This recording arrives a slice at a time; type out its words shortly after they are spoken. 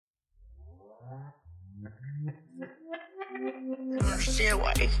understand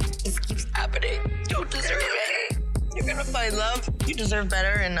why this keeps happening. You don't deserve it. You're gonna find love. You deserve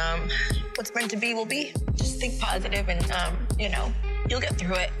better, and what's meant to be will be. Just think positive, and you'll get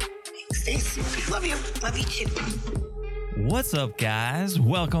through it. Stacey, love you. Love you too. What's up, guys?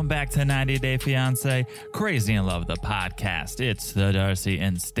 Welcome back to 90 Day Fiancé, Crazy in Love, the podcast. It's the Darcy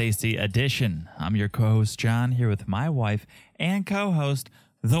and Stacey edition. I'm your co-host, John, here with my wife and co-host,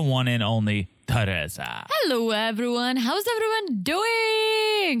 the one and only Teresa. Hello, everyone. How's everyone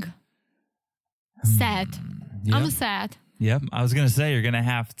doing? Sad. Yep. I'm sad. Yep. I was going to say, you're going to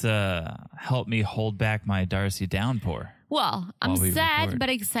have to help me hold back my Darcy downpour. Well, I'm sad but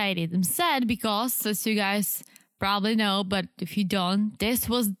excited. I'm sad because, as you guys probably know, but if you don't, this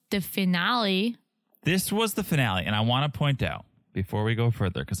was the finale. This was the finale, and I want to point out, before we go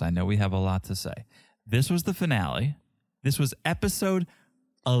further, because I know we have a lot to say, this was the finale. This was episode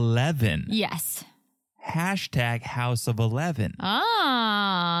 11. Yes. Hashtag House of 11.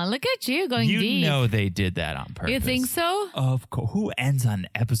 Ah, look at you going deep. You know they did that on purpose. You think so? Of course. Who ends on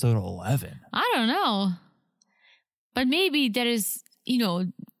episode 11? I don't know. But maybe there is,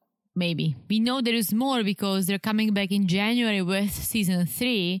 maybe. We know there is more because they're coming back in January with season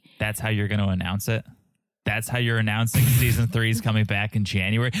 3. That's how you're going to announce it? That's how you're announcing season 3 is coming back in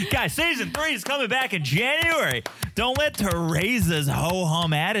January? Guys, season 3 is coming back in January. Don't let Teresa's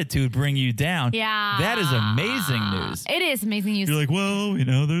ho-hum attitude bring you down. Yeah. That is amazing news. It is amazing news. You're like, well,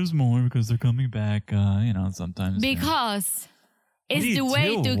 there's more because they're coming back, sometimes. Because it's the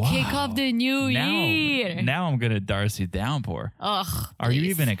way to kick off the new year. Now I'm going to Darcy downpour. Ugh. Are you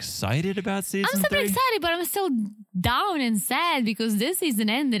even excited about season 3? I'm super excited, but I'm still down and sad because this season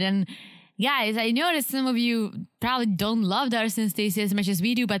ended. And guys, I know that some of you probably don't love Darcy and Stacey as much as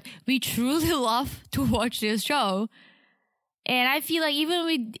we do, but we truly love to watch this show. And I feel like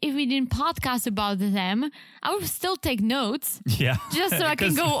even if we didn't podcast about them, I would still take notes. Yeah. Just so I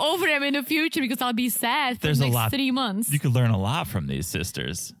can go over them in the future because I'll be sad for the next 3 months. You could learn a lot from these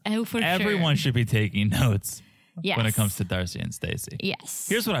sisters. Oh, for Everyone should be taking notes when it comes to Darcy and Stacey. Yes.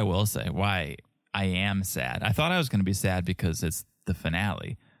 Here's what I will say, why I am sad. I thought I was going to be sad because it's the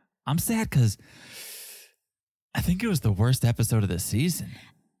finale. I'm sad because I think it was the worst episode of the season.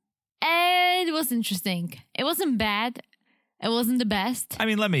 It was interesting. It wasn't bad. It wasn't the best. I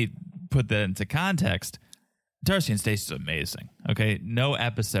mean, let me put that into context. Darcy and Stacey is amazing. Okay, no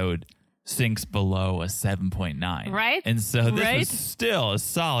episode sinks below a 7.9. Right? And so this was still a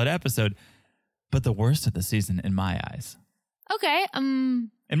solid episode, but the worst of the season in my eyes. Okay. In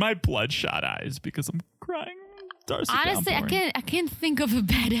my bloodshot eyes, because I'm crying. Darcy honestly, I can't think of a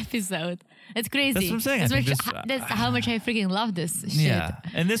bad episode. It's crazy. That's what I'm saying. That's how much I freaking love this shit. Yeah,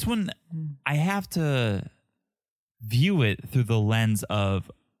 and this one, I have to view it through the lens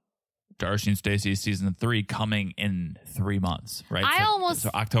of Darcy and Stacey season 3 coming in 3 months, right? So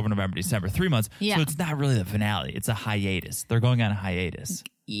October, November, December, 3 months. Yeah. So it's not really the finale. It's a hiatus. They're going on a hiatus.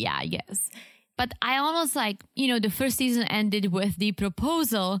 Yeah, I guess. But I almost the first season ended with the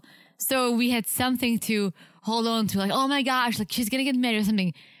proposal. So we had something to hold on to, oh my gosh, she's going to get married or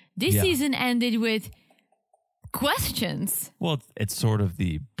something. This season ended with questions. Well, it's sort of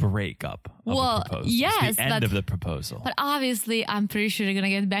the breakup of the proposal. Yes. It's the end of the proposal. But obviously, I'm pretty sure they're going to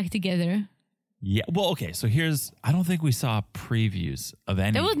get back together. Yeah. Well, okay. So I don't think we saw previews of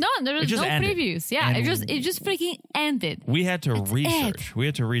any. There was no ended. previews. Yeah. And it just freaking ended. We had to research. We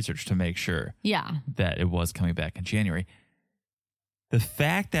had to research to make sure that it was coming back in January. The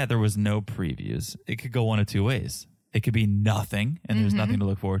fact that there was no previews, it could go one of two ways. It could be nothing and there's nothing to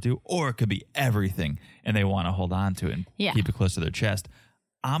look forward to, or it could be everything and they want to hold on to it and keep it close to their chest.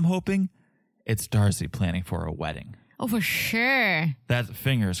 I'm hoping it's Darcy planning for a wedding. Oh, for sure. That's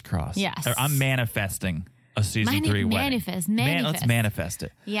fingers crossed. Yes. I'm manifesting a season 3 wedding. Manifest. Let's manifest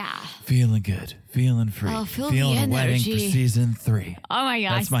it. Yeah. Feeling good. Feeling free. Oh, feel feeling the a wedding for energy. season 3. Oh my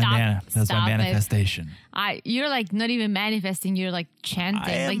God. That's my manifestation. You're not even manifesting. You're chanting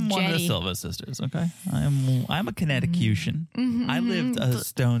I am like one Jenny. of the Silva sisters, okay? I'm a Connecticutian. I lived a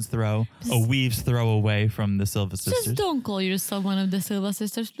stone's throw, a weave's throw away from the Silva sisters. Just don't call yourself one of the Silva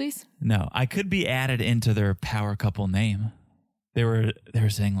sisters, please. No, I could be added into their power couple name. They were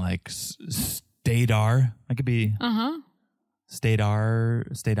saying Stadar. I could be Stadar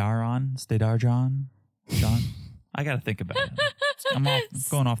John. I got to think about it. I'm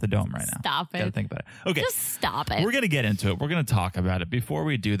going off the dome right now. Stop it. Got to think about it. Okay. Just stop it. We're going to get into it. We're going to talk about it. Before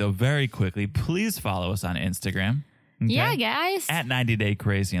we do, though, very quickly, please follow us on Instagram. Okay? Yeah, guys. At 90 Day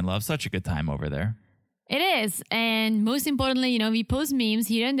Crazy in Love. Such a good time over there. It is. And most importantly, we post memes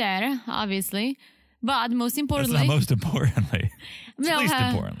here and there, obviously. But most importantly... That's not most importantly. It's least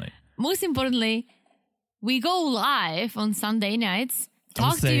importantly. Most importantly, we go live on Sunday nights.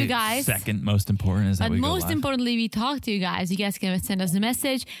 Talk to you guys. Second most important is that but we go most live. importantly, we talk to you guys. You guys can send us a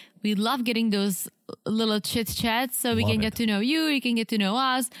message. We love getting those little chit chats so we can get to know you. You can get to know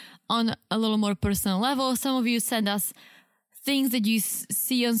us on a little more personal level. Some of you send us things that you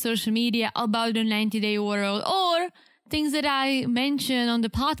see on social media about the 90-day world, or things that I mention on the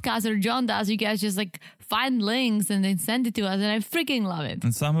podcast or John does. You guys just like find links and then send it to us, and I freaking love it.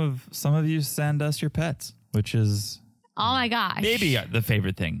 And some of you send us your pets, which is oh my gosh, maybe the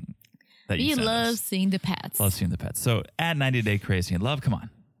favorite thing that you send love us. seeing the pets. Love seeing the pets. So at 90 Day Crazy in Love, come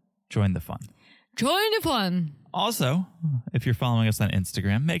on, join the fun. Join the fun. Also, if you're following us on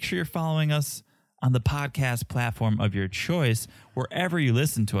Instagram, make sure you're following us on the podcast platform of your choice, wherever you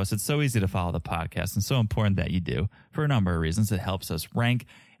listen to us. It's so easy to follow the podcast and so important that you do for a number of reasons. It helps us rank.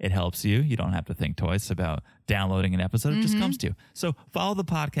 It helps you. You don't have to think twice about downloading an episode. It just comes to you. So follow the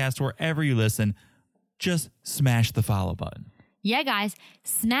podcast wherever you listen. Just smash the follow button. Yeah, guys,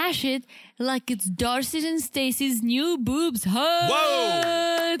 smash it like it's Darcy and Stacy's new boobs hot.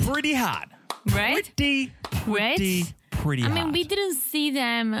 Whoa! Pretty hot. Right? Pretty I hot. mean, we didn't see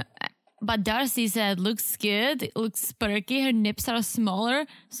them, but Darcy said, looks good. It looks perky. Her nips are smaller.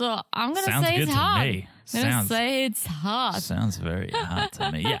 So I'm going to say it's hot. I'm going to say it's hot. Sounds very hot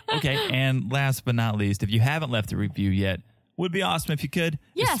to me. Yeah. Okay. And last but not least, if you haven't left a review yet, would be awesome if you could.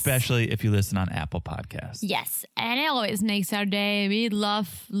 Yes. Especially if you listen on Apple Podcasts. Yes. And it always makes our day. We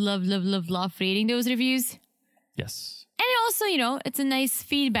love reading those reviews. Yes. And it also, it's a nice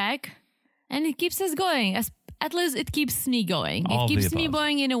feedback. And it keeps us going. At least it keeps me going. All it keeps me above.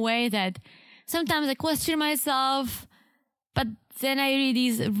 going in a way that sometimes I question myself, but then I read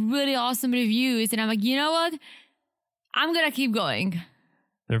these really awesome reviews and I'm like, you know what? I'm going to keep going.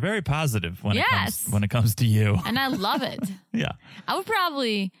 They're very positive when it comes to you. And I love it. Yeah. I would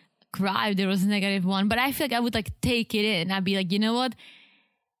probably cry if there was a negative one, but I feel like I would take it in. I'd be like, you know what?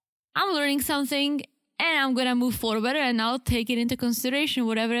 I'm learning something and I'm going to move forward and I'll take it into consideration,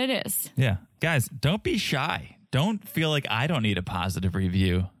 whatever it is. Yeah. Guys, don't be shy. Don't feel like I don't need a positive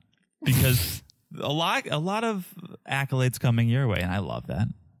review, because a lot of accolades coming your way, and I love that.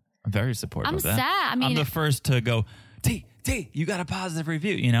 I'm very supportive of that. I'm sad. I mean, I'm the first to go, T, you got a positive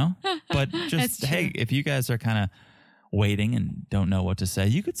review, But just, hey, if you guys are kind of waiting and don't know what to say,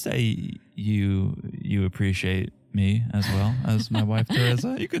 you could say you appreciate me as well as my wife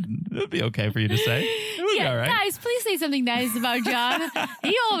Teresa. It would be okay for you to say. It would be all right. Guys, please say something nice about John.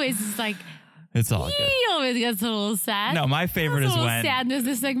 He always is like, it's all good. He always gets a little sad. No, my favorite is when sadness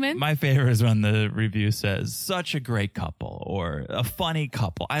this segment. My favorite is when the review says such a great couple or a funny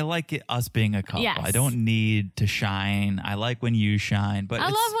couple. I like us being a couple. Yes. I don't need to shine. I like when you shine, but I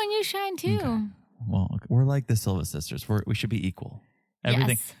love when you shine too. Okay. Well, we're like the Silva sisters. We should be equal.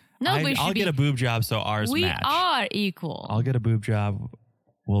 Everything. Yes. No, I'll get a boob job so ours match. We are equal. I'll get a boob job.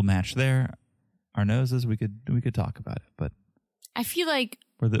 We'll match there. Our noses, we could talk about it, but I feel like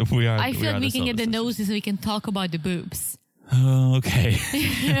I feel like we can get the noses and we can talk about the boobs. Okay.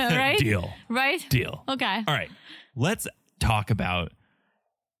 Right? Deal. Right? Deal. Okay. All right. Let's talk about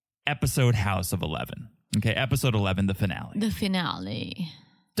episode House of 11. Okay, episode 11, the finale. The finale.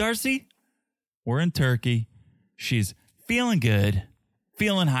 Darcy, we're in Turkey. She's feeling good,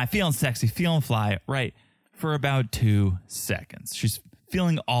 feeling high, feeling sexy, feeling fly, right, for about 2 seconds. She's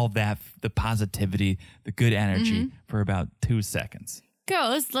feeling all that, the positivity, the good energy for about 2 seconds.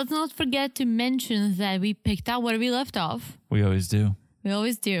 Girls, let's not forget to mention that we picked up where we left off. We always do. We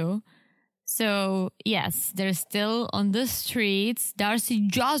always do. So, yes, they're still on the streets. Darcy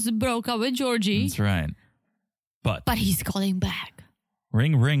just broke up with Georgie. That's right. But he's calling back.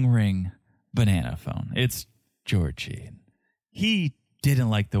 Ring, ring, ring. Banana phone. It's Georgie. He didn't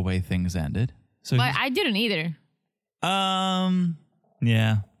like the way things ended. So but I didn't either.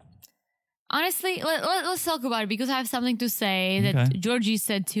 Yeah. Honestly, let's talk about it because I have something to say that Georgie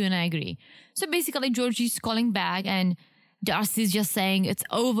said too, and I agree. So basically, Georgie's calling back, and Darcy's just saying, it's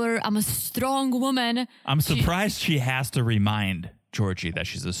over. I'm a strong woman. I'm surprised she has to remind Georgie that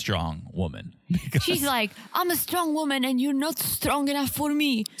she's a strong woman. She's like, I'm a strong woman, and you're not strong enough for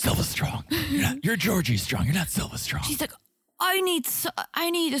me. Silva's strong. You're Georgie strong. You're not Silva strong. She's like, I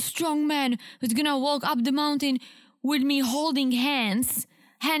need a strong man who's gonna walk up the mountain with me holding hands,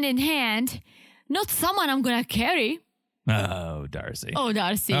 hand in hand, not someone I'm gonna carry. Oh, Darcy. Oh,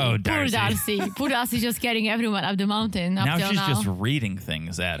 Darcy. Oh, Poor Darcy. Darcy. Poor Darcy's just carrying everyone up the mountain. Now she's just reading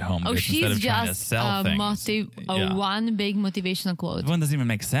things at home instead of trying to sell things. One big motivational quote. One doesn't even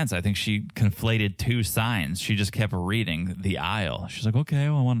make sense. I think she conflated two signs. She just kept reading the aisle. She's like, okay,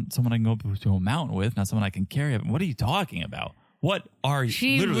 well, I want someone I can go to a mountain with, not someone I can carry. What are you talking about? What are you?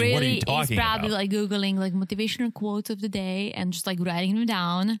 She Literally, really what are you talking is probably about? like Googling like motivational quotes of the day and just like writing them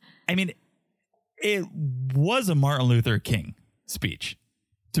down. I mean, it was a Martin Luther King speech,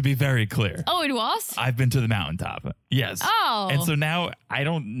 to be very clear. Oh, it was? I've been to the mountaintop. Yes. Oh. And so now I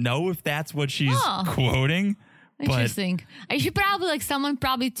don't know if that's what she's quoting. Interesting. She probably like someone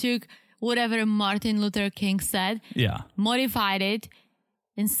probably took whatever Martin Luther King said, modified it,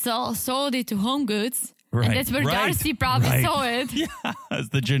 and sold it to Home Goods. Right, and that's where Darcy probably saw it. Yeah, it's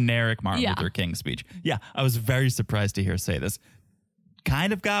the generic Martin Luther King speech. Yeah, I was very surprised to hear her say this.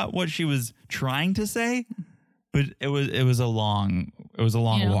 Kind of got what she was trying to say, but it was a long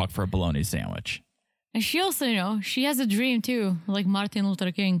walk for a bologna sandwich. And she also, she has a dream too, like Martin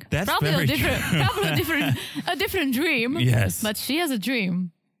Luther King. That's probably very probably a different dream. Yes, but she has a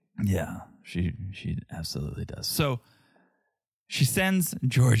dream. Yeah, she absolutely does. So she sends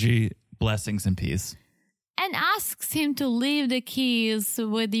Georgie blessings and peace. And asks him to leave the keys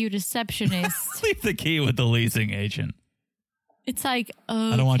with the receptionist. Leave the key with the leasing agent. It's like,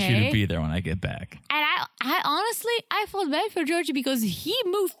 okay. I don't want you to be there when I get back. And I honestly, I felt bad for Georgie because he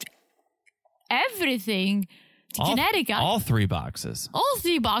moved everything to Connecticut. All 3 boxes. All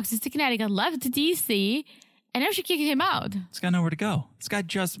 3 boxes to Connecticut, left to D.C., and now she kicked him out. This guy nowhere to go. This guy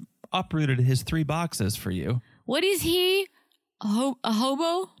just uprooted his 3 boxes for you. What is he? A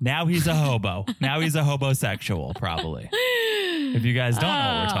hobo? Now he's a hobo. Now he's a hobosexual, probably. If you guys don't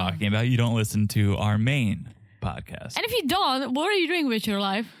know what we're talking about, you don't listen to our main podcast. And if you don't, what are you doing with your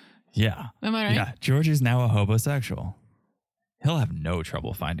life? Yeah. Am I right? Yeah. Georgie's now a hobosexual. He'll have no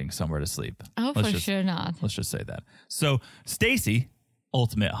trouble finding somewhere to sleep. Oh, sure not. Let's just say that. So Stacy,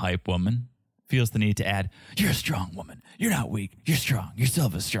 ultimate hype woman, feels the need to add, "You're a strong woman. You're not weak. You're strong. You're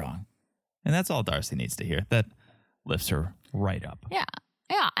Silva strong." And that's all Darcy needs to hear. That lifts her right up. Yeah.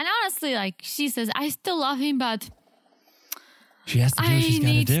 Yeah. And honestly, like she says, I still love him, but she has to do what she's got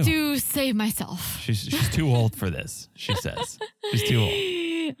to do. I need to save myself. She's too old for this, she says. She's too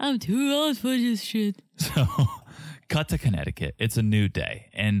old. I'm too old for this shit. So, cut to Connecticut. It's a new day.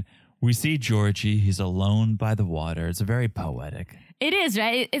 And we see Georgie. He's alone by the water. It's very poetic. It is,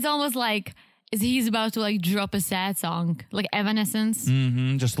 right? It's almost like he's about to like drop a sad song, like Evanescence.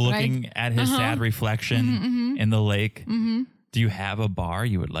 Mm-hmm. Just looking at his sad reflection in the lake. Mm-hmm. Do you have a bar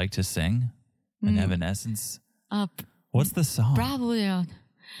you would like to sing? An Evanescence? What's the song? Probably not.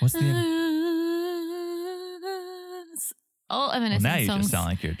 What's the... all Evanescence now you songs. just sound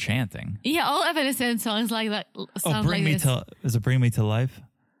like you're chanting. Yeah, all Evanescence songs like that. Bring me to... Is it Bring Me to Life?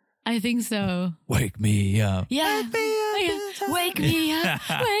 I think so. Wake me up. Yeah. Wake me up. Wake me up.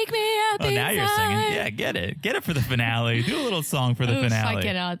 Wake me up. Oh, now you're singing. Yeah, get it. Get it for the finale. Do a little song for the finale.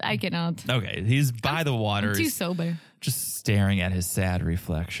 I cannot. Okay, he's by the water. I'm too sober. Just staring at his sad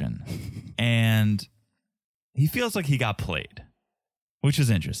reflection. And he feels like he got played, which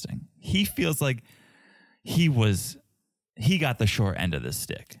is interesting. He feels like he got the short end of the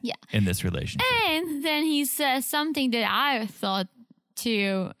stick in this relationship. And then he says something that I thought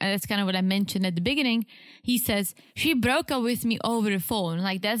too, and that's kind of what I mentioned at the beginning. He says, she broke up with me over the phone.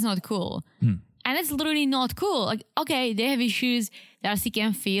 Like, that's not cool. And it's literally not cool. Like, okay, they have issues. Darcy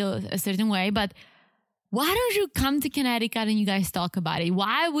can feel a certain way, but why don't you come to Connecticut and you guys talk about it?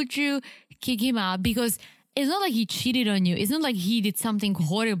 Why would you kick him out? Because it's not like he cheated on you. It's not like he did something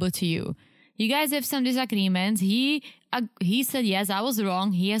horrible to you. You guys have some disagreements. He said, yes, I was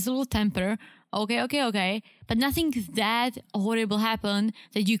wrong. He has a little temper. Okay. But nothing that horrible happened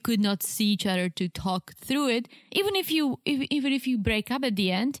that you could not see each other to talk through it. Even if you break up at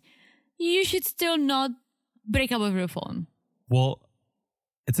the end, you should still not break up over the phone. Well,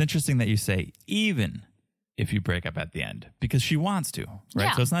 it's interesting that you say even if you break up at the end, because she wants to, right?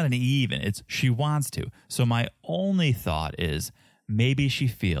 Yeah. So it's not an even, it's she wants to. So my only thought is maybe she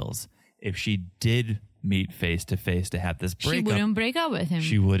feels if she did meet face to face to have this breakup, she wouldn't break up with him.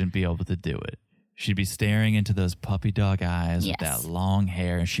 She wouldn't be able to do it. She'd be staring into those puppy dog eyes with that long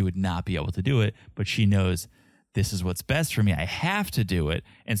hair, and she would not be able to do it. But she knows this is what's best for me. I have to do it.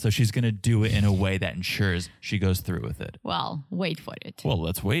 And so she's going to do it in a way that ensures she goes through with it. Well, wait for it. Well,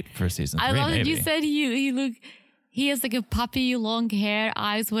 let's wait for season 3. I love maybe. that you said he has like a puppy, long hair,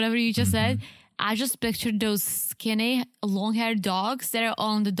 eyes, whatever you just said. I just pictured those skinny, long-haired dogs that are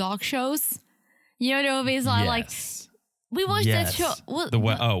on the dog shows. You know, they're always like, we watched that show.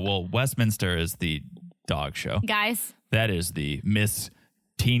 Westminster is the dog show. Guys. That is the Miss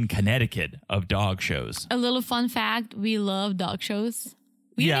Teen Connecticut of dog shows. A little fun fact, we love dog shows.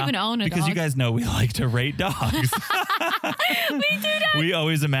 We don't even own a dog. Because you guys know we like to rate dogs. We do that. We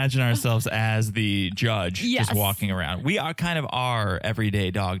always imagine ourselves as the judge just walking around. We are kind of our everyday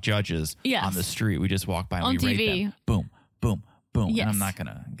dog judges on the street. We just walk by and we rate them. Boom, boom, Boom. Yes. And I'm not going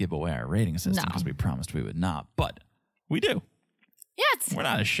to give away our rating system because we promised we would not, but we do. Yes. We're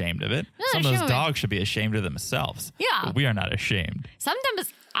not ashamed of it. Not Some of those ashamed. dogs should be ashamed of themselves. Yeah. But we are not ashamed.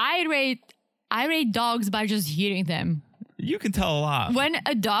 Sometimes I rate dogs by just hearing them. You can tell a lot. When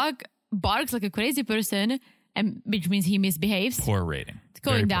a dog barks like a crazy person, and which means he misbehaves, Poor rating. it's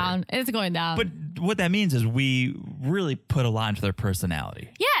going down. It's going down. But what that means is we really put a lot into their personality.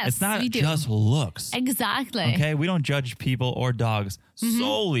 Yes, It's not we do. just looks. Exactly. Okay? We don't judge people or dogs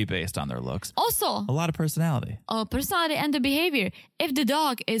solely based on their looks. Also, A lot of personality. personality and the behavior. If the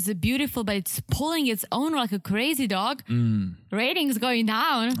dog is beautiful, but it's pulling its own like a crazy dog, ratings going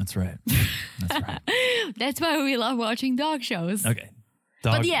down. That's right. That's right. That's why we love watching dog shows. Okay.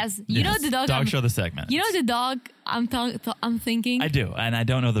 But yes, you know the dog Dog I'm- show the segment. You know the dog I'm thinking? I do, and I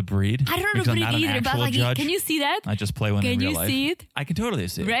don't know the breed. I don't know because the I'm breed not an either, but actual like, judge. can you see that? I just play one in Can real you life. see it? I can totally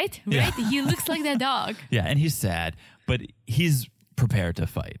see it. Right? Yeah. Right? He looks like that dog. Yeah, and he's sad, but he's prepared to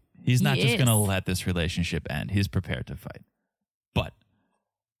fight. He's not He just going to is. let this relationship end. He's prepared to fight. But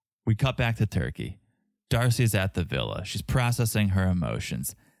we cut back to Turkey. Darcy's at the villa. She's processing her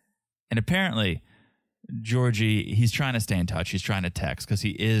emotions. And apparently, Georgie, he's trying to stay in touch. He's trying to text because he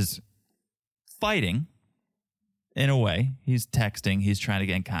is fighting in a way. He's texting. He's trying to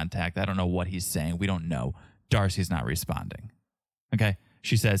get in contact. I don't know what he's saying. We don't know. Darcy's not responding. Okay?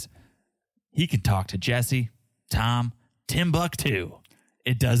 She says, he can talk to Jesse, Tom, Timbuktu.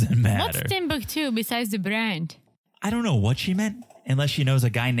 It doesn't matter. What's Timbuktu besides the brand? I don't know what she meant, unless she knows a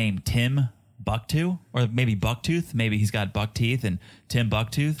guy named Tim Bucktooth, or maybe Bucktooth. Maybe he's got buck teeth and Tim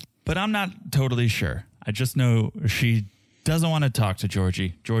Bucktooth. But I'm not totally sure. I just know she doesn't want to talk to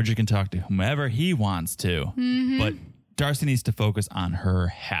Georgie. Georgie can talk to whomever he wants to. But Darcy needs to focus on her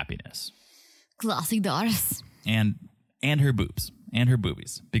happiness Classic Darcy. and her boobs and her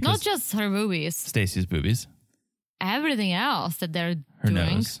boobies. Because Not just her boobies. Stacy's boobies, Everything else that they're her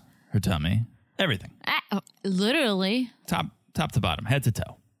doing. nose, her tummy, everything. Literally. Top to bottom, head to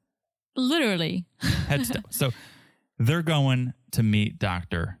toe. Literally. Head to toe. So they're going to meet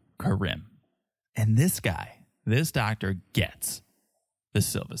Dr. Karim. And this doctor gets the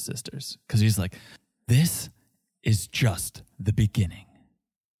Silva sisters because he's like, this is just the beginning.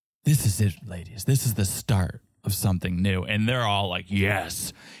 This is it, ladies. This is the start of something new. And they're all like,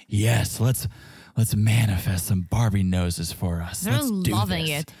 yes, let's manifest some Barbie noses for us. They're Let's do loving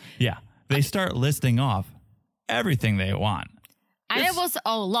this. it. Yeah. They start listing off everything they want. And it was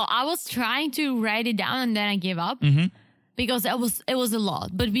a lot. I was trying to write it down and then I gave up because it was a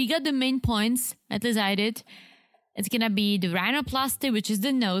lot. But we got the main points, at least I did. It's going to be the rhinoplasty, which is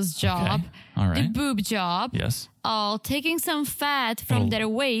the nose job. Okay. All right. The boob job. Yes. Taking some fat from their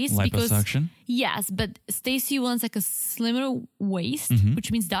waist. Liposuction. Yes, but Stacey wants like a slimmer waist,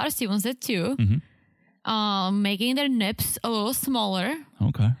 which means Darcy wants it too. Making their nips a little smaller,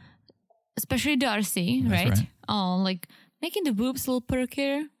 Okay. especially Darcy, That's right? Like making the boobs a little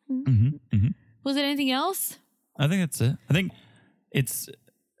perkier. Was there anything else? I think that's it. I think it's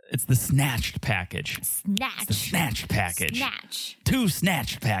the snatched package. Snatch. The snatched package. Snatch. 2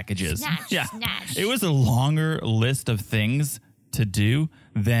 snatched packages. Snatch, Yeah. snatch. It was a longer list of things to do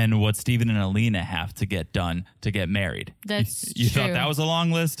than what Steven and Alina have to get done to get married. That's you true. thought that was a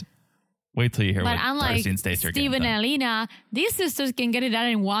long list? Wait till you hear But what unlike Darcy and Stacey are getting Steven done. and Alina, these sisters can get it done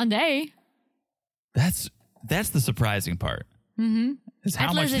in one day. That's the surprising part. Is how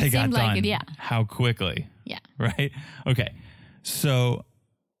At much least it they got seemed done. like it, yeah. How quickly. Yeah. Right? Okay. So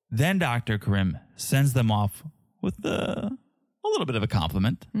then Dr. Karim sends them off with a little bit of a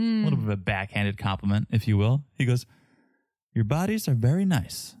compliment, a little bit of a backhanded compliment, if you will. He goes, your bodies are very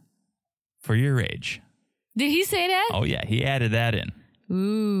nice for your age. Did he say that? Oh, yeah. He added that in.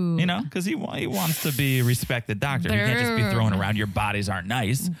 Ooh. You know, because he wants to be a respected doctor. He can't just be throwing around your bodies aren't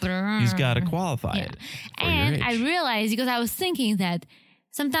nice. He's got to qualify it for your And age. I realized, because I was thinking that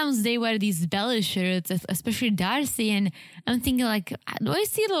sometimes they wear these belly shirts, especially Darcy, and I'm thinking like, do I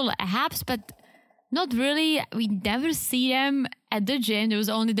see little abs? But not really. We never see them at the gym. There was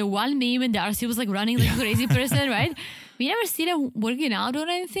only the one meme and Darcy was like running like a crazy person, right? We never see them working out or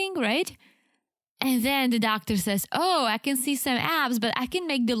anything, right? And then the doctor says, oh, I can see some abs, but I can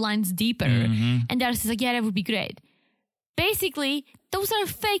make the lines deeper. And Darcy's like, yeah, that would be great. Basically, those are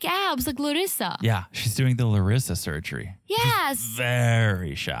fake abs like Larissa. Yeah, she's doing the Larissa surgery. Yes.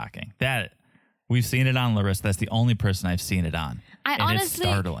 Very shocking. That we've seen it on Larissa. That's the only person I've seen it on. It's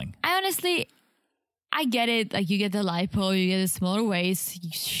startling. I get it. Like you get the lipo, you get a smaller waist.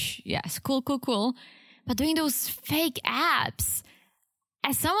 Yes, cool. But doing those fake abs,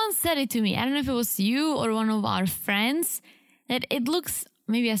 as someone said it to me, I don't know if it was you or one of our friends, that it looks,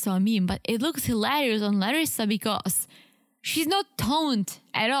 maybe I saw a meme, but it looks hilarious on Larissa because she's not toned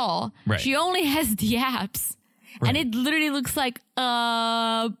at all. Right. She only has the abs. Right. And it literally looks like,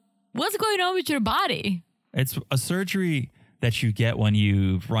 what's going on with your body? It's a surgery that you get when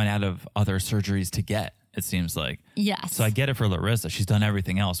you've run out of other surgeries to get, it seems like. Yes. So I get it for Larissa. She's done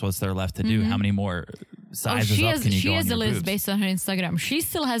everything else. What's there left to do? How many more sizes up can you go She has on a your list boobs? based on her Instagram. She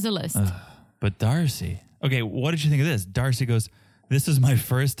still has a list. But Darcy. Okay, what did you think of this? Darcy goes, this is my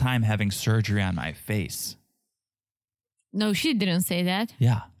first time having surgery on my face. No, she didn't say that.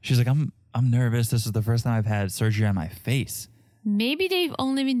 Yeah. She's like, I'm nervous. This is the first time I've had surgery on my face. Maybe they've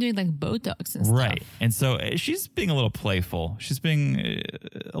only been doing like Botox and stuff. Right. And so she's being a little playful. She's being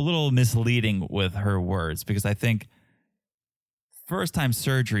a little misleading with her words because I think first time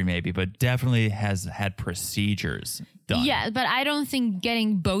surgery maybe, but definitely has had procedures done. Yeah, but I don't think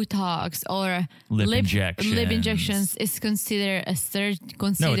getting Botox or lip injections is considered a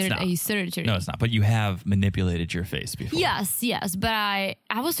surgery. No, it's not. But you have manipulated your face before. Yes. But I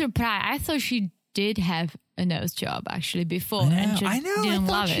was surprised. I thought she did have a nose job actually before. And just I know. Didn't I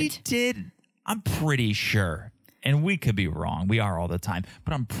thought love she it. did. I'm pretty sure. And we could be wrong. We are all the time.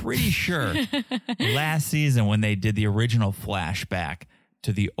 But I'm pretty sure last season when they did the original flashback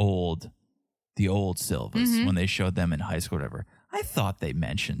to the old Silvas, when they showed them in high school or whatever, I thought they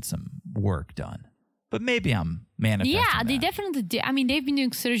mentioned some work done. But maybe I'm manifesting Yeah, they that. definitely did. I mean, they've been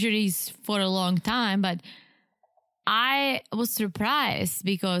doing surgeries for a long time, but I was surprised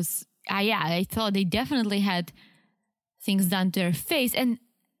because, I thought they definitely had things done to their face. And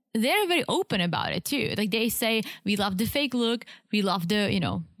they're very open about it too. Like they say, we love the fake look. We love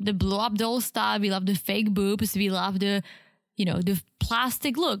the blow up doll style. We love the fake boobs. We love the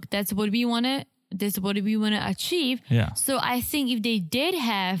plastic look. That's what we want to achieve. Yeah. So I think if they did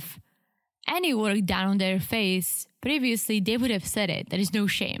have any work done on their face previously, they would have said it. There is no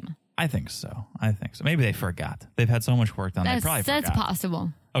shame. I think so. Maybe they forgot. They've had so much work done. They probably forgot. That's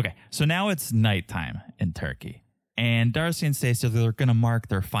possible. Okay. So now it's nighttime in Turkey. And Darcy and Stacey, they're going to mark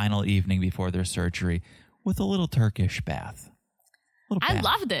their final evening before their surgery with a little Turkish bath. I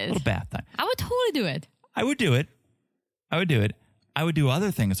love this. A little bath time. I would totally do it. I would do it. I would do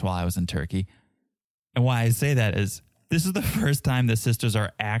other things while I was in Turkey. And why I say that is this is the first time the sisters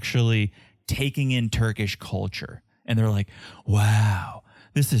are actually taking in Turkish culture. And they're like, wow,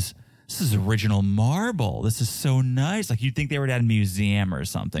 this is original marble. This is so nice. Like you'd think they were at a museum or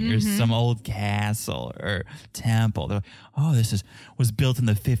something, or some old castle or temple. They're like, oh, this was built in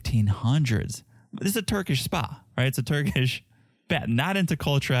the 1500s. This is a Turkish spa, right? It's a Turkish bath. Not into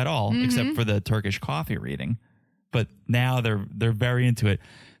culture at all, except for the Turkish coffee reading. But now they're very into it.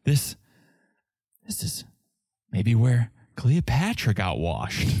 This is maybe where Cleopatra got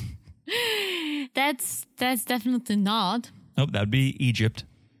washed. That's definitely not. Nope, that'd be Egypt.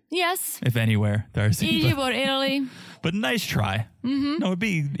 Yes. If anywhere, Darcy. Egypt or Italy. But nice try. No, it'd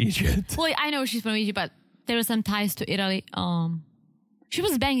be Egypt. Well, I know she's from Egypt, but there were some ties to Italy. She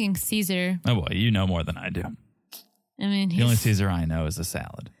was banging Caesar. Oh, boy, you know more than I do. I mean, the only Caesar I know is a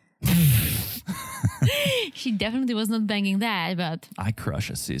salad. She definitely was not banging that, but I crush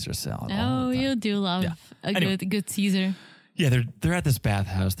a Caesar salad. Oh, you do love a good Caesar. Yeah, they're at this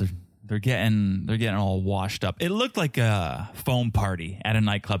bathhouse. They're getting all washed up. It looked like a foam party at a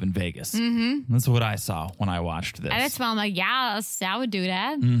nightclub in Vegas. That's what I saw when I watched this. And that's why I'm like, yes, I would do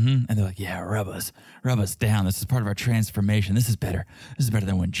that. And they're like, yeah, rub us down. This is part of our transformation. This is better. This is better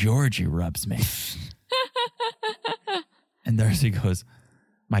than when Georgie rubs me. And Darcy goes,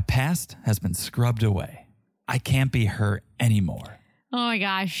 my past has been scrubbed away. I can't be her anymore. Oh my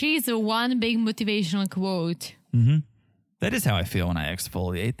gosh, she's a one big motivational quote. That is how I feel when I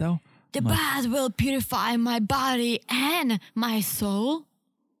exfoliate, though. The bath will purify my body and my soul.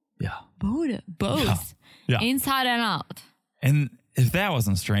 Yeah. Both. Yeah. Inside and out. And if that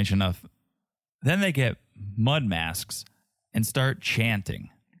wasn't strange enough, then they get mud masks and start chanting.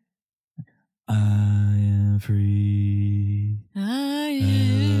 I am free. I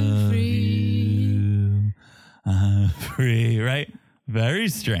am free. I'm free, right? Very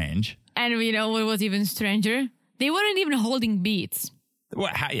strange. And we know what was even stranger? They weren't even holding beats.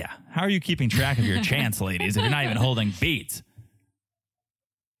 What? How are you keeping track of your chants, ladies, if you're not even holding beats?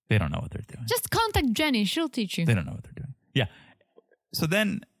 They don't know what they're doing. Just contact Jenny. She'll teach you. They don't know what they're doing. Yeah. So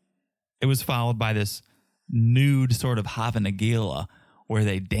then it was followed by this nude sort of Hava Nagila where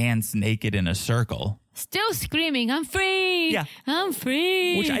they dance naked in a circle. Still screaming, I'm free. Yeah. I'm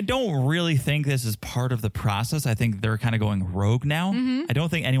free. Which I don't really think this is part of the process. I think they're kind of going rogue now. I don't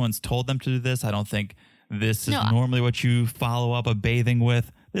think anyone's told them to do this. I don't think this is normally what you follow up a bathing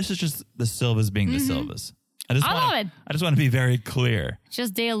with. This is just the Silvas being the Silvas. I just want to be very clear.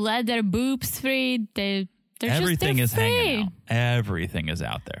 Just they let their boobs free. They Everything is hanging out. Everything is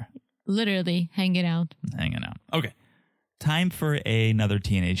out there. Literally hanging out. Hanging out. Okay. Time for another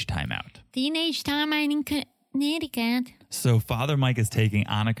teenage timeout. Teenage timeout in Connecticut. So Father Mike is taking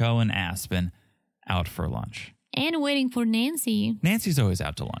Aniko and Aspen out for lunch. And waiting for Nancy. Nancy's always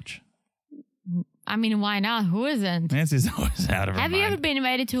out to lunch. I mean, why not? Who isn't? Nancy's always out of her mind. Have you ever been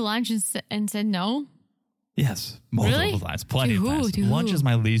invited to lunch and said no? Yes. Multiple times. Plenty of times. Lunch is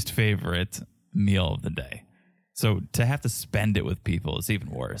my least favorite meal of the day. So to have to spend it with people is even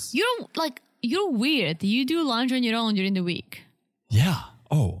worse. You're weird. You do lunch on your own during the week. Yeah.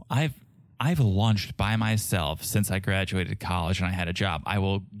 Oh, I've lunched by myself since I graduated college and I had a job. I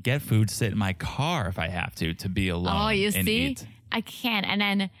will get food, sit in my car if I have to be alone. Oh, you and see? Eat. I can't. And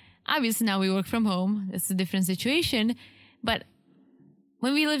then obviously now we work from home. It's a different situation. But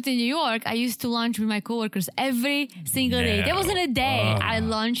when we lived in New York, I used to lunch with my coworkers every single day. There wasn't a day I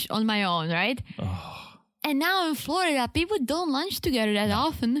lunched on my own, right? And now in Florida, people don't lunch together that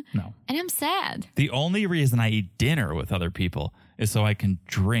often. No. And I'm sad. The only reason I eat dinner with other people is so I can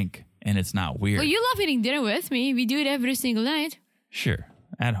drink and it's not weird. Well, you love eating dinner with me. We do it every single night. Sure.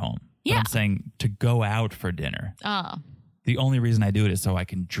 At home. Yeah. But I'm saying to go out for dinner. The only reason I do it is so I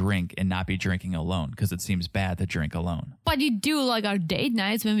can drink and not be drinking alone because it seems bad to drink alone. But you do like our date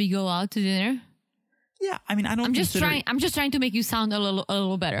nights when we go out to dinner. Yeah, I mean, I'm just trying to make you sound a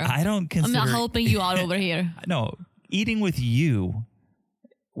little better. I don't consider. I'm not helping you out over here. No, eating with you,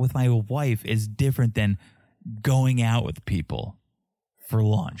 with my wife, is different than going out with people for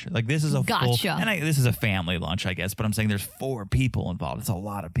lunch. Like this is a full, and this is a family lunch, I guess. But I'm saying there's 4 people involved. It's a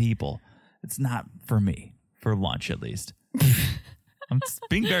lot of people. It's not for me for lunch, at least. I'm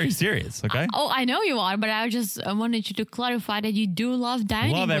being very serious, okay? I know you are, but I wanted you to clarify that you do love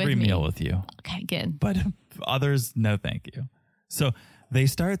dining with me. Love every meal with you. Okay, good. But others, no thank you. So they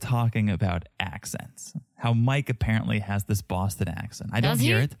start talking about accents. How Mike apparently has this Boston accent. I don't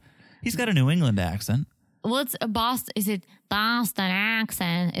hear it. He's got a New England accent. What's a Boston? Is it Boston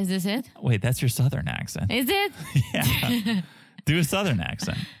accent? Is this it? Wait, that's your Southern accent. Is it? Yeah. Do a Southern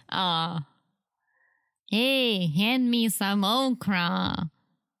accent. Hey, hand me some okra.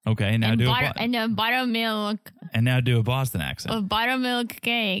 Okay, now and a buttermilk. And now do a Boston accent. A buttermilk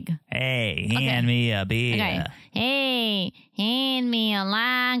cake. Hey, hand me a beer. Okay. Hey, hand me a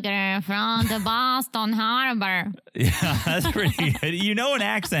lager from the Boston Harbor. Yeah, that's pretty good. You know an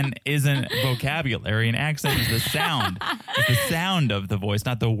accent isn't vocabulary. An accent is the sound. It's the sound of the voice,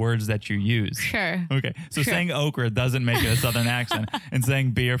 not the words that you use. Sure. Okay, so saying okra doesn't make it a Southern accent, and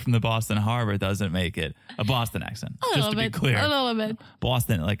saying beer from the Boston Harbor doesn't make it a Boston accent. Just to be clear. A little bit.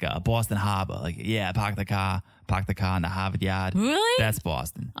 Boston, like Boston Harbor. Like, yeah, park the car in the Harvard Yard. Really? That's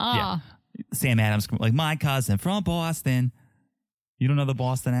Boston. Oh. Yeah. Sam Adams, like, my cousin from Boston. You don't know the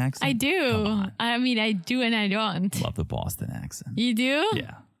Boston accent? I do. I mean, I do and I don't. Love the Boston accent. You do?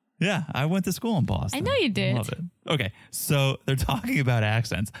 Yeah. Yeah, I went to school in Boston. I know you did. Love it. Okay, so they're talking about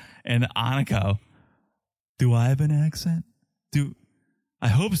accents. And Aniko, do I have an accent? I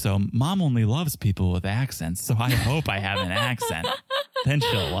hope so. Mom only loves people with accents, so I hope I have an accent. Then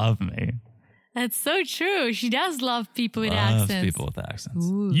she'll love me. That's so true. She does love people with Loves accents. people with accents.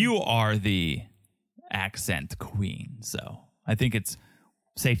 Ooh. You are the accent queen, so I think it's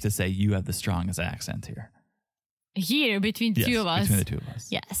safe to say you have the strongest accent here. Here, between the two of us. Between the two of us.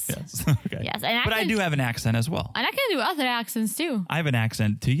 Yes. Okay. Yes. But I do have an accent as well. And I can do other accents too. I have an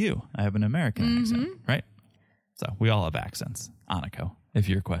accent to you. I have an American accent, right? So we all have accents. Aniko, if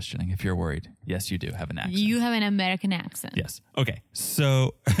you're questioning, if you're worried, yes, you do have an accent. You have an American accent. Yes. Okay.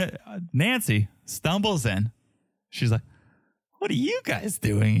 So Nancy stumbles in. She's like, what are you guys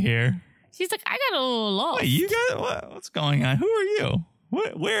doing here? She's like, I got a little lost. Wait, you guys, what's going on? Who are you?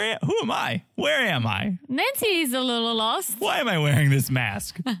 Who am I? Where am I? Nancy's a little lost. Why am I wearing this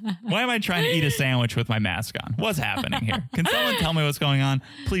mask? Why am I trying to eat a sandwich with my mask on? What's happening here? Can someone tell me what's going on?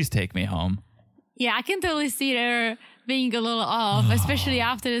 Please take me home. Yeah, I can totally see her being a little off, especially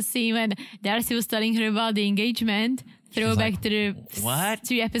after the scene when Darcy was telling her about the engagement. Throwback to the what?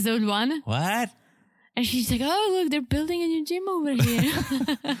 To episode 1. What? And she's like, oh, look, they're building a new gym over here.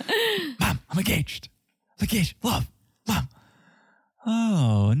 Mom, I'm engaged. Love.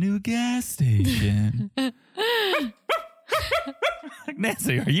 Oh, a new gas station.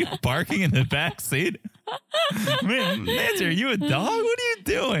 Nancy, are you barking in the back seat? Man, Nancy, are you a dog? What are you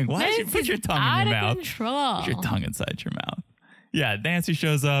doing? Why did you put your tongue in your mouth? Control. Put your tongue inside your mouth. Yeah, Nancy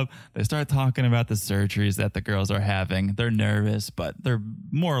shows up. They start talking about the surgeries that the girls are having. They're nervous, but they're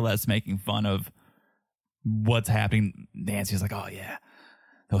more or less making fun of what's happening. Nancy's like, oh, yeah,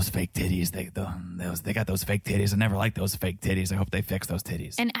 those fake titties. They got those fake titties. I never liked those fake titties. I hope they fix those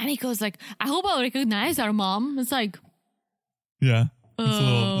titties. And Aniko's like, I hope I'll recognize our mom. It's like, yeah, it's a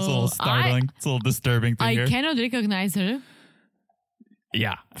little startling. It's a little disturbing thing here. I cannot recognize her.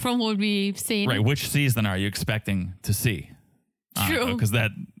 Yeah. From what we've seen. Right. Which season are you expecting to see? True. Because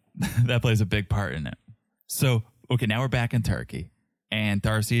that plays a big part in it. So, okay, now we're back in Turkey. And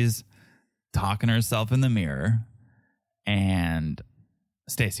Darcy's talking to herself in the mirror. And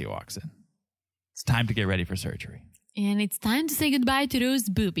Stacey walks in. It's time to get ready for surgery. And it's time to say goodbye to those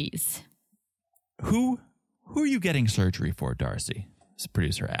boobies. Who are you getting surgery for, Darcy? This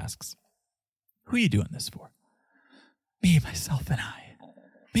producer asks. Who are you doing this for? Me, myself, and I.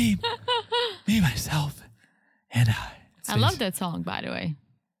 Me, myself, and I. I love that song, by the way.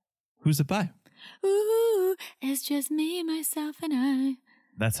 Who's it by? Ooh, it's just me, myself, and I.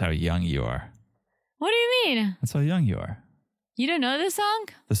 That's how young you are. What do you mean? That's how young you are. You don't know this song?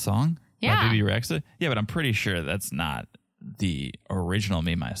 The song? Yeah. By Bibi Rexha? Yeah, but I'm pretty sure that's not the original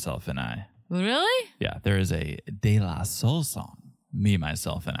Me, Myself, and I. Really? Yeah, there is a De La Soul song, Me,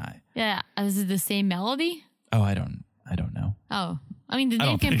 Myself, and I. Yeah, is it the same melody? Oh, I don't know. Oh, I mean, the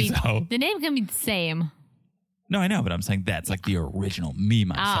name can be the same. No, I know, but I'm saying that's like the original Me,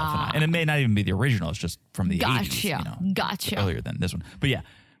 Myself, and I. And it may not even be the original. It's just from the 80s. Gotcha. Earlier than this one. But yeah,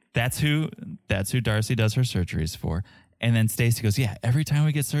 that's who Darcy does her surgeries for. And then Stacey goes, yeah, every time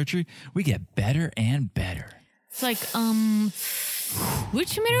we get surgery, we get better and better. It's like, which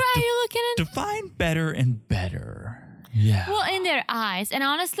mirror are you looking at? Define better and better. Yeah. Well, in their eyes. And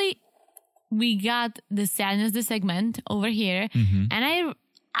honestly, we got the sadness, the segment over here. Mm-hmm. And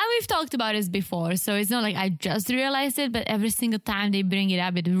we've talked about this before, so it's not like I just realized it, but every single time they bring it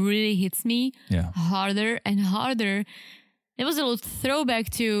up, it really hits me harder and harder. It was a little throwback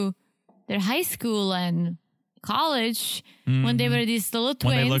to their high school and college when they were these little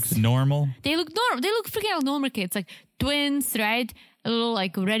twins. When they looked normal. They look normal. They look freaking like normal kids, like twins, right? A little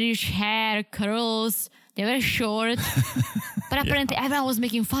like reddish hair, curls. They were short. But apparently everyone was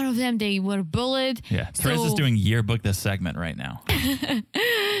making fun of them. They were bullied. Yeah. Therese is doing yearbook this segment right now.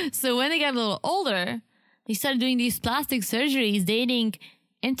 So when they got a little older, they started doing these plastic surgeries, dating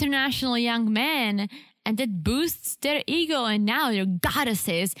international young men, and that boosts their ego. And now they're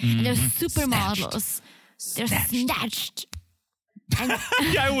goddesses and they're supermodels. They're snatched.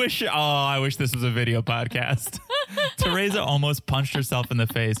 I wish this was a video podcast. Teresa almost punched herself in the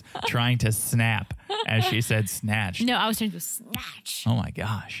face trying to snap as she said snatched. No, I was trying to snatch. Oh my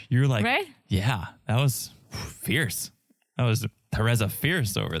gosh. You're like, right? Yeah, that was fierce. That was Teresa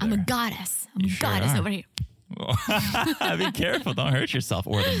fierce over there. I'm a goddess. I'm a goddess over here. Be careful. Don't hurt yourself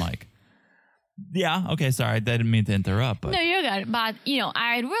or the mic. Yeah, okay, sorry. I didn't mean to interrupt. But. No, you're good. But,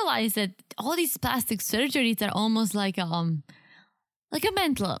 I realized that all these plastic surgeries are almost like a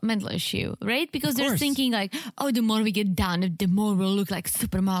mental issue, right? Because they're thinking like, oh, the more we get done, the more we'll look like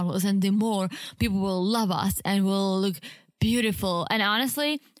supermodels and the more people will love us and we'll look beautiful. And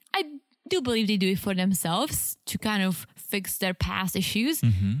honestly, I do believe they do it for themselves to kind of fix their past issues.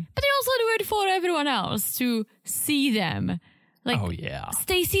 Mm-hmm. But they also do it for everyone else to see them. Like, oh, yeah.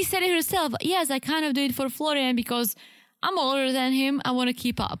 Stacey said it herself. Yes, I kind of do it for Florian because I'm older than him. I want to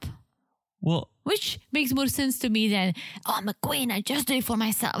keep up. Well, which makes more sense to me than, oh, I'm a queen. I just do it for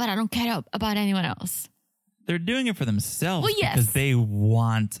myself, but I don't care about anyone else. They're doing it for themselves because they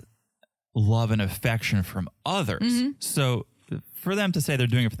want love and affection from others. Mm-hmm. So for them to say they're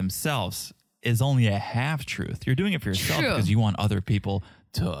doing it for themselves is only a half truth. You're doing it for yourself because you want other people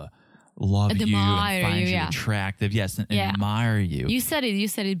to love you and find you attractive. Yes, and admire you. You said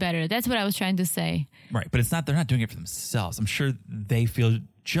it better. That's what I was trying to say. Right, but they're not doing it for themselves. I'm sure they feel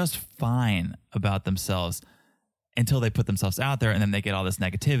just fine about themselves until they put themselves out there and then they get all this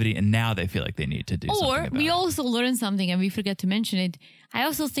negativity and now they feel like they need to do something about it. Or we also learned something and we forgot to mention it. I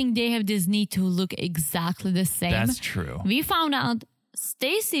also think they have this need to look exactly the same. That's true. We found out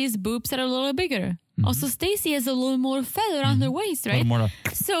Stacey's boobs are a little bigger. Mm-hmm. Also, Stacey has a little more fat around her waist, right? A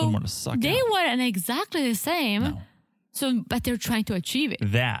little more to suck they out. weren't exactly the same. No. So, but they're trying to achieve it.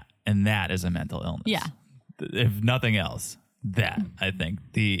 That is a mental illness. Yeah. If nothing else, I think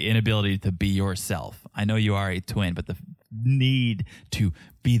the inability to be yourself. I know you are a twin, but the need to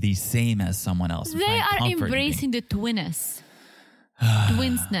be the same as someone else. They are embracing the twinsness.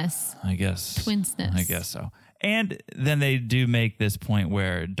 I guess. Twinsness. I guess so. And then they do make this point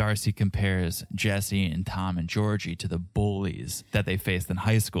where Darcy compares Jesse and Tom and Georgie to the bullies that they faced in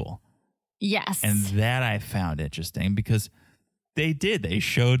high school. Yes. And that I found interesting because they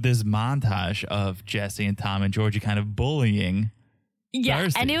showed this montage of Jesse and Tom and Georgie kind of bullying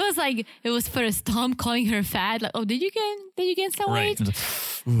Darcy. And it was first Tom calling her fat, like, oh, did you gain some weight?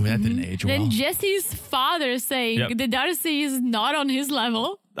 Ooh, that didn't age well. Then Jesse's father saying that Darcy is not on his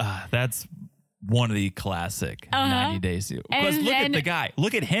level. That's one of the classic 90 Days. Because look at the guy.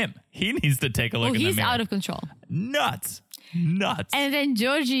 Look at him. He needs to take a look in the mirror. He's out of control. Nuts. And then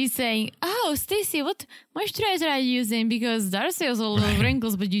Georgie saying, oh, Stacey, what moisturizer are you using? Because Darcy has all the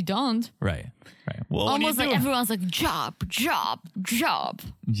wrinkles, but you don't. Right. Well, almost like everyone's like, job.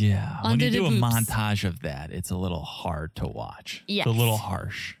 Yeah. Under when you do a boobs. montage of that, it's a little hard to watch. Yes. It's a little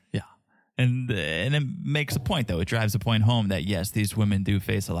harsh. Yeah. And it makes a point, though. It drives a point home that, yes, these women do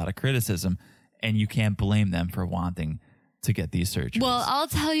face a lot of criticism, and you can't blame them for wanting to get these surgeries. Well, I'll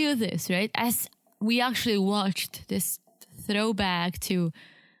tell you this, right? As we actually watched this throwback to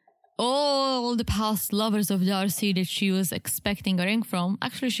all the past lovers of Darcy that she was expecting a ring from.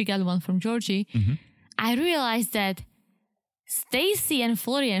 Actually, she got one from Georgie. Mm-hmm. I realized that Stacey and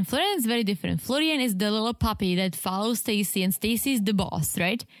Florian is very different. Florian is the little puppy that follows Stacey, and Stacey is the boss,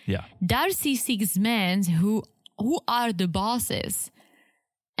 right? Yeah. Darcy seeks men who are the bosses,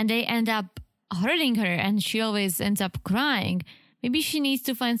 and they end up hurting her, and she always ends up crying. Maybe she needs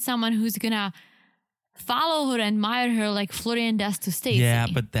to find someone who's gonna follow her, admire her like Florian does to Stacey. Yeah,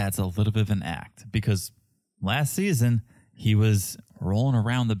 but that's a little bit of an act because last season he was rolling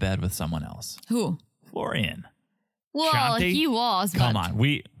around the bed with someone else. Who? Florian. Well, Shanti? he was. Come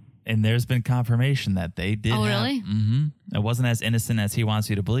on, and there's been confirmation that they did. Oh, really? Mm-hmm. It wasn't as innocent as he wants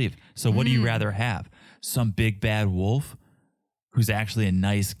you to believe. So, what do you rather have? Some big bad wolf who's actually a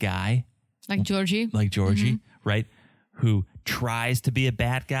nice guy, like Georgie, right? Who tries to be a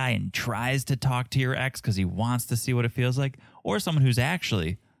bad guy and tries to talk to your ex because he wants to see what it feels like, or someone who's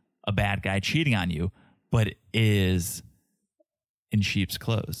actually a bad guy cheating on you, but is in sheep's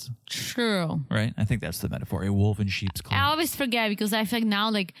clothes. True. Right? I think that's the metaphor. A wolf in sheep's clothes. I always forget because I feel like now,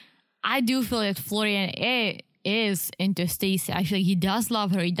 like, I do feel that Florian is into Stacey. I feel like he does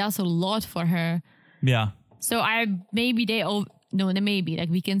love her. He does a lot for her. Yeah. So maybe like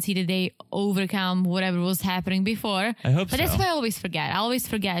we can see that they overcome whatever was happening before. I hope but so. That's why I always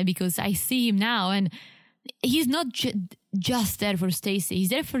forget because I see him now and he's not just there for Stacey. He's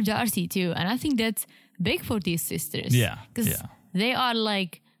there for Darcy too. And I think that's big for these sisters. Yeah. Because they are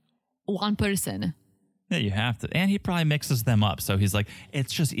like one person. Yeah, you have to. And he probably mixes them up. So he's like,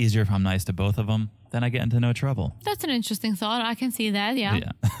 it's just easier if I'm nice to both of them. Then I get into no trouble. That's an interesting thought. I can see that. Yeah.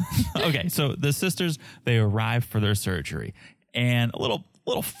 Okay. So the sisters, they arrive for their surgery. And a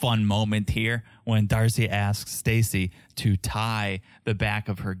little fun moment here when Darcy asks Stacey to tie the back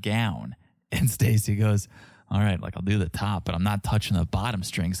of her gown. And Stacey goes, all right, like I'll do the top, but I'm not touching the bottom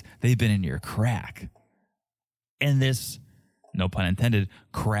strings. They've been in your crack. And this, no pun intended,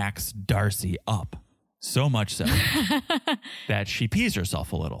 cracks Darcy up. So much so that she pees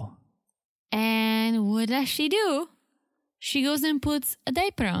herself a little. And what does she do? She goes and puts a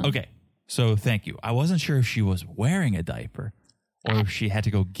diaper on. Okay. So thank you. I wasn't sure if she was wearing a diaper or if she had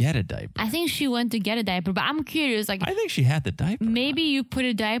to go get a diaper. I think she went to get a diaper, but I'm curious. Like, I think she had the diaper. Maybe you put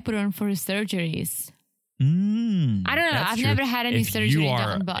a diaper on for surgeries. I don't know. I've true. never had any surgery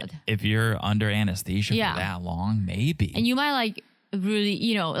done, but if you're under anesthesia for that long, maybe. And you might like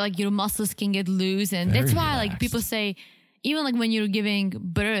really, like your muscles can get loose, and Very that's why relaxed. like people say, even like when you're giving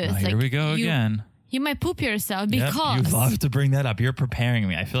birth, Here we go again. You might poop yourself because you love to bring that up. You're preparing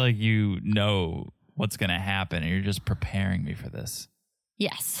me. I feel like you know what's going to happen, and you're just preparing me for this.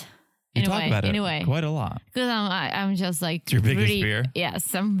 Yes. You talk about it quite a lot. Because I'm just like it's your biggest fear.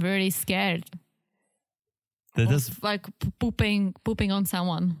 Yes, I'm really scared. Like pooping on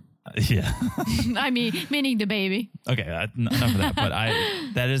someone. Yeah. I mean, meaning the baby. Okay, enough of that. But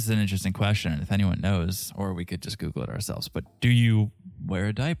that is an interesting question. If anyone knows, or we could just Google it ourselves. But do you wear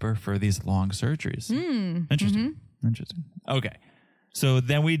a diaper for these long surgeries? Interesting. Interesting. Okay. So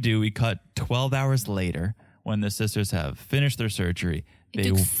then we cut 12 hours later when the sisters have finished their surgery. It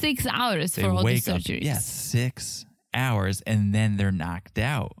took 6 hours for all the surgeries. Yes, 6 hours, and then they're knocked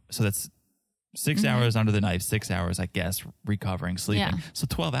out. So that's 6 hours under the knife, 6 hours, I guess, recovering, sleeping. Yeah. So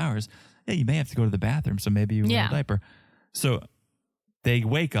 12 hours. Yeah, you may have to go to the bathroom, so maybe you wear a diaper. So they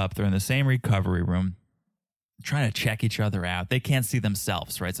wake up, they're in the same recovery room, trying to check each other out. They can't see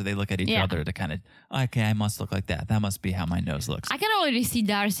themselves, right? So they look at each other to kind of, okay, I must look like that. That must be how my nose looks. I can already see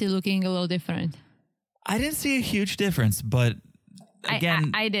Darcy looking a little different. I didn't see a huge difference, but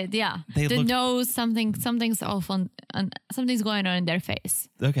again, I did, yeah. The nose, something's off something's going on in their face.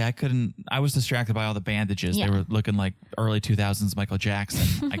 Okay, I was distracted by all the bandages. They were looking like early 2000s Michael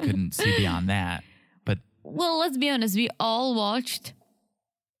Jackson. I couldn't see beyond that. But well, let's be honest. We all watched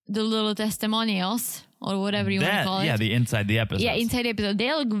the little testimonials or whatever you want to call it. Yeah, the inside the episode. Yeah, inside the episode.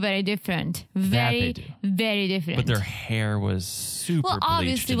 They look very different. Very different. But their hair was super well,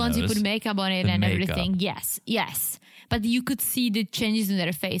 obviously, once you put makeup on it and everything, yes. But you could see the changes in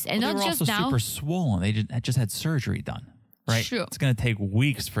their face. And not just now. They were also super swollen. They just had surgery done. Right? True. It's going to take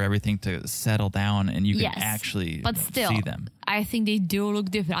weeks for everything to settle down and you can actually see them. I think they do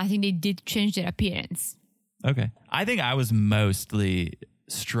look different. I think they did change their appearance. Okay. I think I was mostly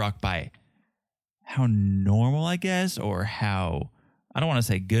struck by how normal, I guess, or how, I don't want to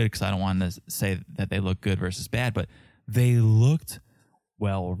say good because I don't want to say that they look good versus bad, but they looked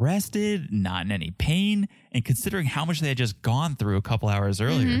well rested, not in any pain. And considering how much they had just gone through a couple hours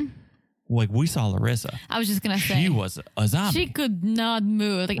earlier, like we saw Larissa. I was just going to say. She was a zombie. She could not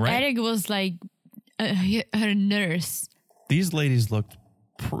move. Like Eric was like her nurse. These ladies looked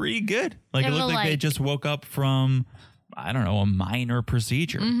pretty good. Like it looked like they just woke up from, I don't know, a minor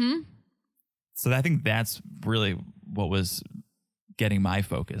procedure. So I think that's really what was getting my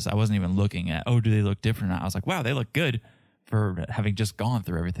focus. I wasn't even looking at, do they look different? I was like, wow, they look good for having just gone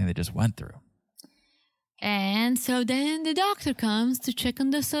through everything they just went through. And so then the doctor comes to check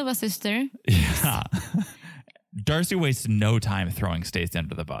on the Silva sister. Yeah. Darcy wastes no time throwing Stacey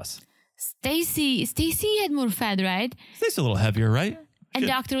under the bus. Stacey had more fat, right? Stacey's a little heavier, right? And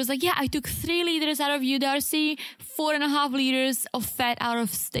doctor was like, yeah, I took 3 liters out of you, Darcy, 4.5 liters of fat out of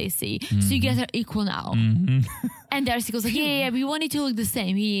Stacey. So you guys are equal now. And Darcy goes like, yeah, we wanted to look the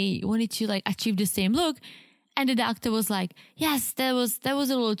same. We wanted to like achieve the same look. And the doctor was like, yes, that was a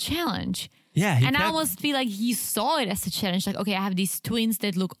little challenge. Yeah. I almost feel like he saw it as a challenge. Like, okay, I have these twins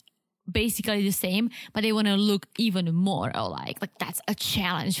that look basically the same, but they want to look even more alike. Like, that's a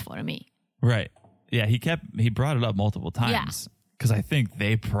challenge for me. Right. Yeah, he brought it up multiple times. Because I think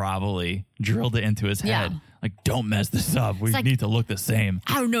they probably drilled it into his head. Like, don't mess this up. We need to look the same.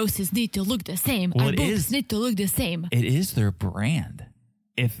 Our noses need to look the same. Our boobs need to look the same. It is their brand.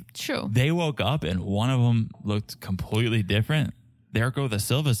 If they woke up and one of them looked completely different, there go the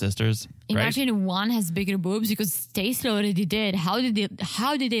Silva sisters. Imagine one has bigger boobs because Stacey already did. How did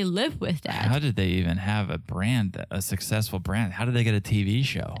they live with that? How did they even have a brand, a successful brand? How did they get a TV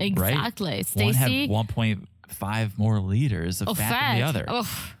show? Exactly. Right? Stacey, one had 1.5 more liters of fat than the other. Ugh.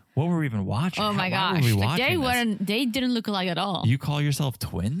 What were we even watching? Oh my gosh. They didn't look alike at all. You call yourself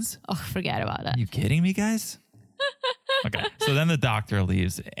twins? Oh, forget about it. Are you kidding me, guys? Okay. So then the doctor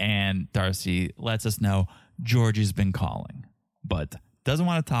leaves and Darcy lets us know Georgie's been calling, but doesn't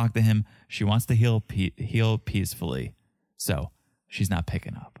want to talk to him. She wants to heal peacefully. So she's not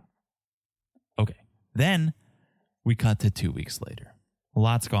picking up. Okay. Then we cut to 2 weeks later. A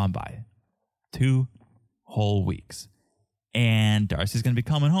lot's gone by. 2 whole weeks. And Darcy's going to be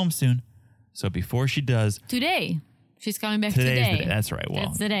coming home soon. So before she does... Today. She's coming back today. Today's the day. That's right. Well,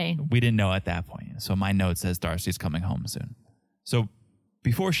 that's the day. We didn't know at that point. So my note says Darcy's coming home soon. So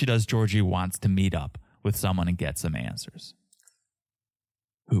before she does, Georgie wants to meet up with someone and get some answers.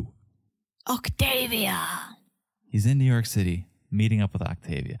 Who? Octavia. He's in New York City meeting up with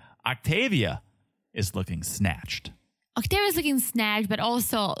Octavia. Octavia is looking snatched. Octavia's looking snatched, but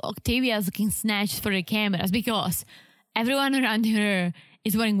also Octavia is looking snatched for the cameras because everyone around her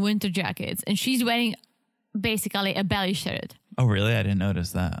is wearing winter jackets and she's wearing basically a belly shirt. Oh, really? I didn't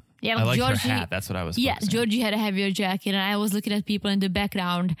notice that. Yeah, I like her hat. That's what I was focusing. Georgie had a heavier jacket and I was looking at people in the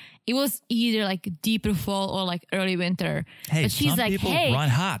background. It was either like deeper fall or like early winter. Hey, but she's some like, people hey, run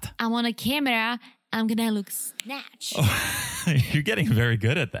hot. I'm on a camera. I'm going to look snatched. Oh, you're getting very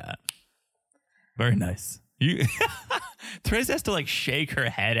good at that. Very nice. Therese has to like shake her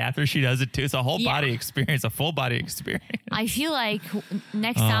head after she does it too. It's a whole body experience, a full body experience. I feel like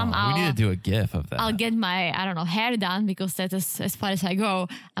next time we need to do a GIF of that. I'll get my, hair done because that's as far as I go.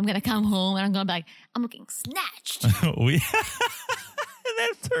 I'm going to come home and I'm going to be like, I'm looking snatched. And then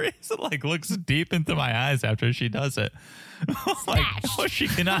Theresa like looks deep into my eyes after she does it. Like, she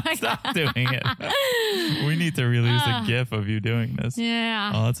cannot stop doing it. We need to release a GIF of you doing this.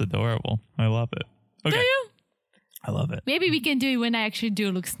 Yeah. Oh, that's adorable. I love it. Okay. Do you? I love it. Maybe we can do it when I actually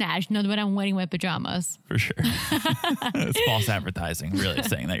do look snatched, not when I'm wearing my pajamas. For sure. It's false advertising, really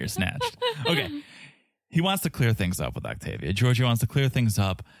saying that you're snatched. Okay. He wants to clear things up with Octavia. Georgie wants to clear things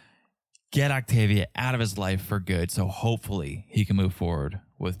up, get Octavia out of his life for good, so hopefully he can move forward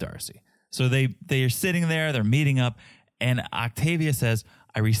with Darcy. So they are sitting there, they're meeting up, and Octavia says,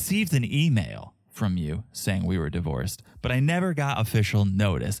 I received an email from you saying we were divorced, but I never got official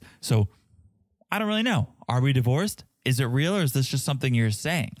notice. So I don't really know. Are we divorced? Is it real or is this just something you're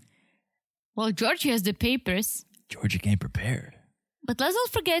saying? Well, Georgie has the papers. Georgie came prepared. But let's not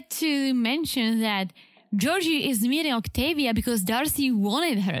forget to mention that Georgie is meeting Octavia because Darcy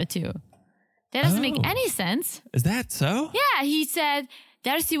wanted her to. That doesn't make any sense. Is that so? Yeah, he said,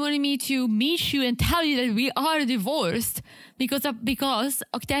 Darcy wanted me to meet you and tell you that we are divorced because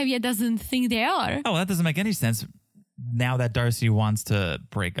Octavia doesn't think they are. Oh, that doesn't make any sense. Now that Darcy wants to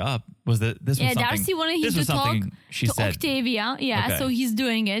break up, Darcy wanted him to talk to Octavia. Yeah, okay. So he's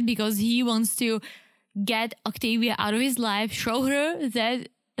doing it because he wants to get Octavia out of his life, show her that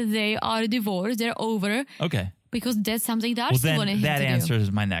they are divorced, they're over. Okay. Because that's something Darcy wanted him to do. That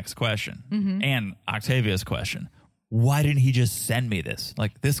answers my next question and Octavia's question. Why didn't he just send me this?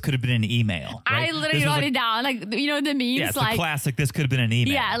 Like, this could have been an email. Right? I literally wrote it down. Like, you know the memes? Yeah, it's like, the classic, this could have been an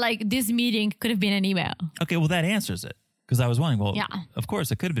email. Yeah, like, this meeting could have been an email. Okay, well, that answers it. Because I was wondering, of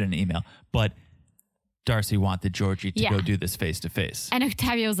course, it could have been an email. But Darcy wanted Georgie to go do this face-to-face. And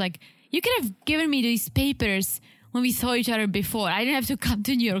Octavia was like, you could have given me these papers when we saw each other before. I didn't have to come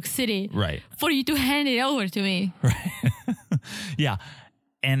to New York City for you to hand it over to me. Right. Yeah.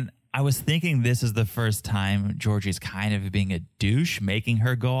 And I was thinking this is the first time Georgie's kind of being a douche, making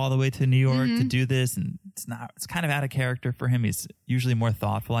her go all the way to New York to do this. And it's kind of out of character for him. He's usually more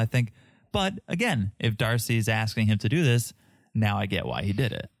thoughtful, I think. But again, if Darcy's asking him to do this, now I get why he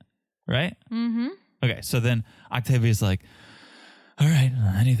did it. Right? Mm-hmm. Okay, so then Octavia's like, all right,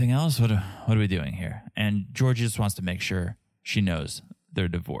 anything else? What are we doing here? And Georgie just wants to make sure she knows they're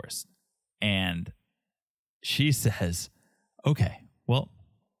divorced. And she says, okay, well,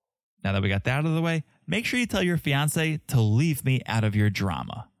 now that we got that out of the way, make sure you tell your fiance to leave me out of your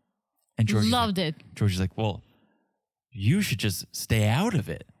drama. And Georgie's loved it. Georgie's like, well, you should just stay out of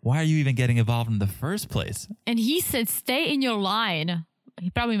it. Why are you even getting involved in the first place? And he said, stay in your line.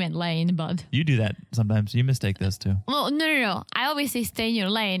 He probably meant lane, but... You do that sometimes. You mistake this too. Well, no. I always say stay in your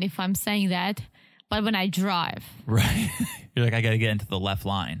lane if I'm saying that, but when I drive. Right. You're like, I got to get into the left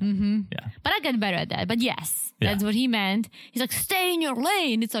line. Mm-hmm. Yeah. But I get better at that. But yes, that's what he meant. He's like, stay in your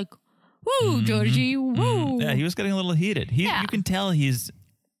lane. It's like, woo, Georgie, woo. Yeah, he was getting a little heated. You can tell he's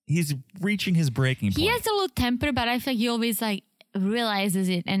reaching his breaking point. He has a little temper, but I feel like he always like realizes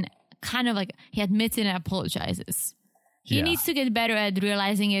it and kind of like he admits it and apologizes. He needs to get better at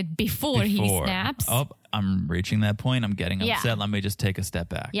realizing it before he snaps. Oh, I'm reaching that point. I'm getting upset. Let me just take a step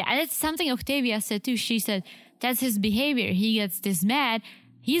back. Yeah, and it's something Octavia said too. She said, that's his behavior. He gets this mad.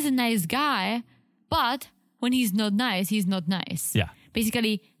 He's a nice guy, but when he's not nice, he's not nice. Yeah.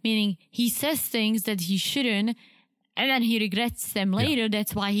 Basically, meaning he says things that he shouldn't, and then he regrets them later. Yeah.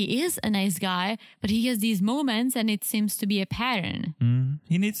 That's why he is a nice guy. But he has these moments, and it seems to be a pattern.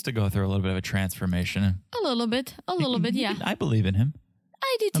 He needs to go through a little bit of a transformation. A little bit, yeah. I believe in him.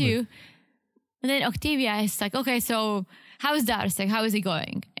 I do too. And then Octavia is like, okay, so how is Darcy? How is it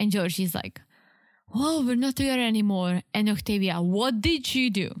going? And Georgie's like, well, we're not together anymore. And Octavia, what did you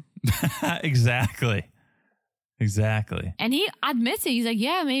do? Exactly. And he admits it. He's like,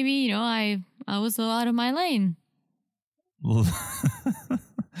 yeah, maybe, I was out of my lane.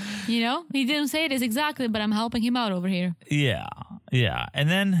 He didn't say this exactly, but I'm helping him out over here. Yeah. And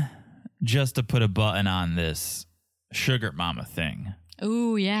then just to put a button on this sugar mama thing.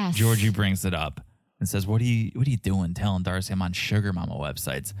 Oh, yes. Georgie brings it up and says, what are you doing telling Darcy I'm on sugar mama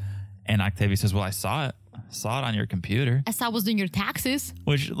websites? And Octavia says, well, I saw it on your computer. As I was doing your taxes.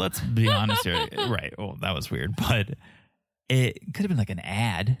 Which, let's be honest here. Right. Well, that was weird, but it could have been like an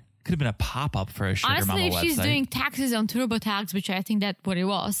ad. Could have been a pop-up for a sugar mama website. Honestly, if she's doing taxes on TurboTax, which I think that's what it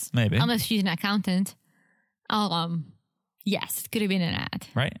was. Maybe. Unless she's an accountant. Yes, it could have been an ad.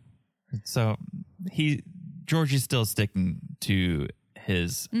 Right. So Georgie's still sticking to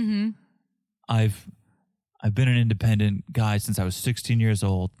his, I've been an independent guy since I was 16 years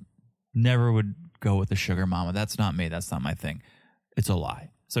old. Never would go with a sugar mama. That's not me. That's not my thing. It's a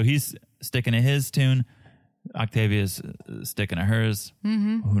lie. So he's sticking to his tune. Octavia's sticking to hers.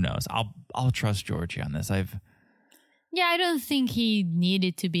 Who knows? I'll trust Georgie on this. I don't think he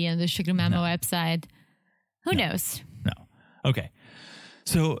needed to be on the Sugar Mama website. Who knows? No. Okay.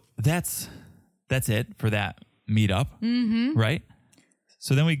 So that's it for that meetup, right?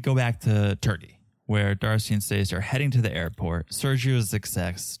 So then we go back to Turkey, where Darcy and Stacey are heading to the airport. Sergio is a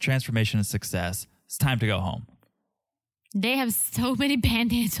success. Transformation is success. It's time to go home. They have so many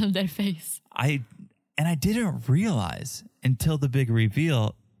band-aids on their face. I didn't realize until the big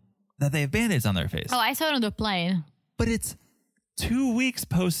reveal that they have Band-Aids on their face. Oh, I saw it on the plane. But it's 2 weeks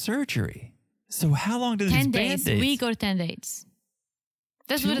post-surgery. So how long do these Band-Aids? 10 days, week or 10 days.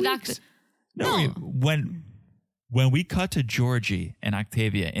 That's what the doctor... No. When we cut to Georgie and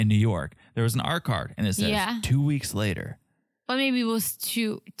Octavia in New York, there was an art card and it says 2 weeks later. But maybe it was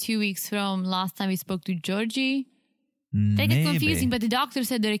two weeks from last time we spoke to Georgie. They get confusing, but the doctor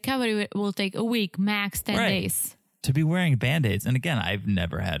said the recovery will take a week, max 10 days. to be wearing Band-Aids. And again, I've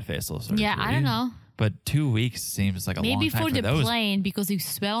never had facial surgery. Yeah, I don't know. But 2 weeks seems like a long time for those. Maybe for the plane, because you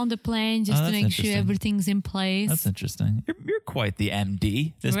swell on the plane just to make sure everything's in place. That's interesting. You're quite the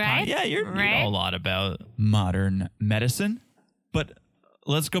MD. Right? Yeah, you know a lot about modern medicine. But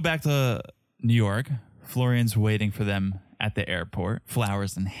let's go back to New York. Florian's waiting for them at the airport,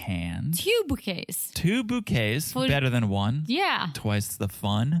 flowers in hand. 2 bouquets. 2 bouquets, better than one. Yeah. Twice the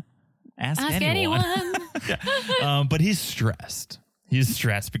fun. Ask anyone. But he's stressed. He's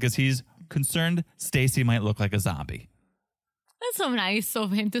stressed because he's concerned Stacy might look like a zombie. That's so nice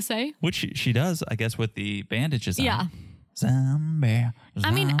of him to say. Which she does, I guess, with the bandages on. Yeah. Zombie.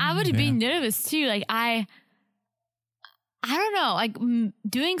 I mean, I would be nervous too. Like, I don't know, like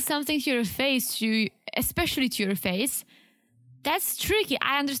doing something to your face, especially to your face, that's tricky.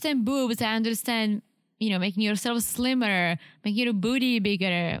 I understand boobs. I understand, making yourself slimmer, making your booty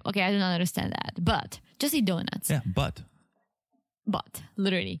bigger. Okay, I don't understand that. But just eat donuts. Yeah, but,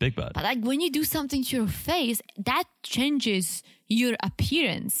 literally. Big butt. But like when you do something to your face, that changes your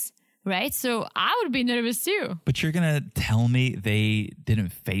appearance, right? So I would be nervous too. But you're going to tell me they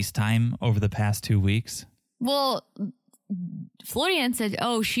didn't FaceTime over the past 2 weeks? Well, Florian said,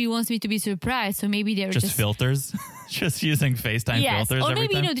 she wants me to be surprised. So maybe they're just filters, just using FaceTime filters. Or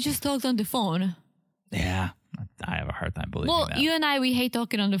maybe, time? They just talked on the phone. Yeah, I have a hard time believing that. Well, you and I, we hate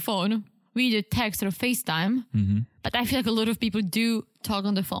talking on the phone. We either text or FaceTime. Mm-hmm. But I feel like a lot of people do talk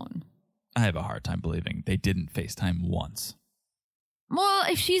on the phone. I have a hard time believing they didn't FaceTime once. Well,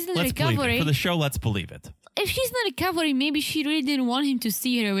 if she's in recovery... Believe it. For the show, let's believe it. If she's in recovery, maybe she really didn't want him to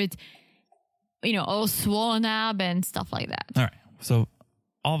see her with, all swollen up and stuff like that. All right. So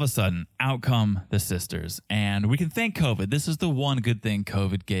all of a sudden, out come the sisters. And we can thank COVID. This is the one good thing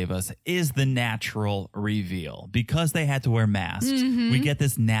COVID gave us, is the natural reveal. Because they had to wear masks, we get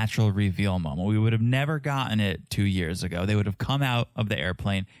this natural reveal moment. We would have never gotten it 2 years ago. They would have come out of the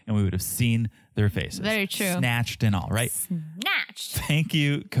airplane and we would have seen their faces. Very true. Snatched and all, right? Snatched. Thank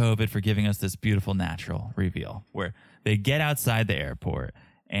you, COVID, for giving us this beautiful natural reveal where they get outside the airport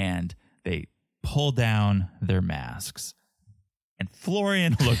and they pull down their masks. And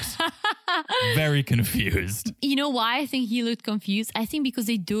Florian looks very confused. You know why I think he looked confused? I think because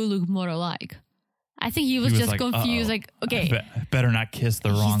they do look more alike. I think he was just confused. Like, okay, better not kiss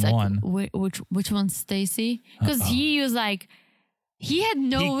the wrong one. Which one's Stacy? Because he was like, he had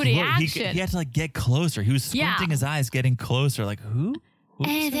no reaction. He had to get closer. He was squinting his eyes, getting closer. Like, who?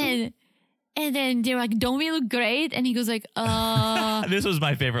 And then they're like, "Don't we look great?" And he goes like, This was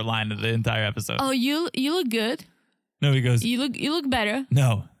my favorite line of the entire episode. Oh, you look good. No, he goes, You look better.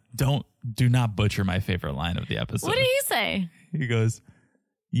 No, do not butcher my favorite line of the episode. What did he say? He goes,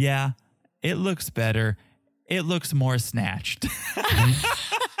 yeah, it looks better. It looks more snatched.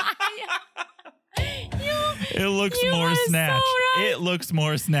 It looks more snatched. So right. It looks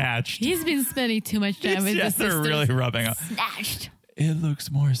more snatched. He's been spending too much time with the sisters. They're really rubbing up. Snatched. It looks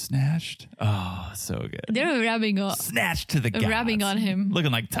more snatched. Oh, so good. They're rubbing on. Snatched to the gods. Rubbing on him.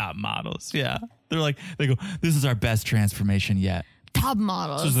 Looking like top models. Yeah. They go, this is our best transformation yet. Top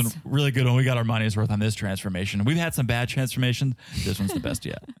models. This is a really good one. We got our money's worth on this transformation. We've had some bad transformations. This one's the best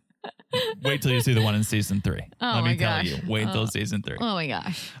yet. Wait till you see the one in season 3. Let me tell you. Wait until season 3. Oh my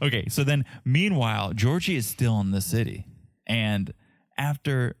gosh. Okay, so then meanwhile, Georgie is still in the city. And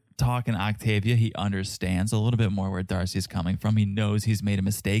after talking to Octavia, he understands a little bit more where Darcy's coming from. He knows he's made a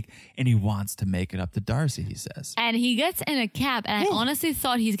mistake and he wants to make it up to Darcy, he says. And he gets in a cab and I honestly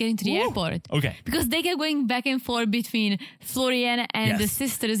thought he's getting to the airport. Okay. Because they kept going back and forth between Florian and the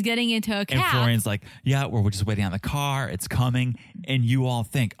sisters getting into a cab. And Florian's like, yeah, we're just waiting on the car. It's coming. And you all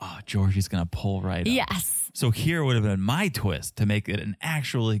think, oh, Georgie's going to pull right up. Yes. So here would have been my twist to make it an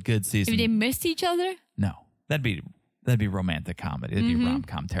actually good season. If they missed each other? No. That'd be romantic comedy. It'd be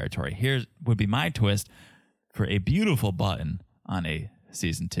rom-com territory. Here would be my twist for a beautiful button on a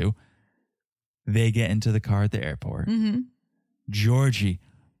season 2. They get into the car at the airport. Georgie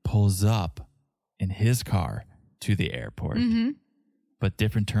pulls up in his car to the airport, but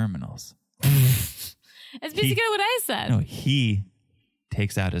different terminals. That's basically what I said. No, he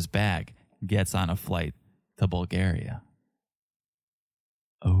takes out his bag, gets on a flight to Bulgaria.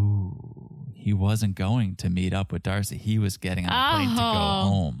 Oh, he wasn't going to meet up with Darcy. He was getting on a plane to go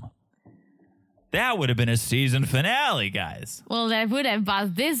home. That would have been a season finale, guys. Well, that would have,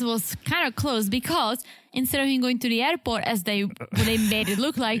 but this was kind of close because instead of him going to the airport as they made it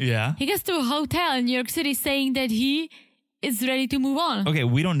look like, he gets to a hotel in New York City saying that he is ready to move on. Okay,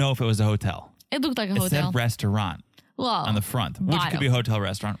 we don't know if it was a hotel. It looked like a hotel. It said restaurant on the front, which could be a hotel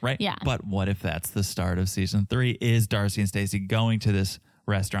restaurant, right? Yeah. But what if that's the start of season 3? Is Darcy and Stacey going to this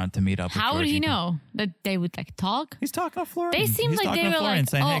restaurant to meet up. How with would Georgie. he know that they would like talk? He's talking to Florian. They seem like they were like,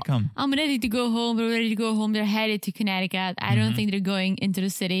 saying, hey, come. I'm ready to go home. We're ready to go home. They're headed to Connecticut. I don't think they're going into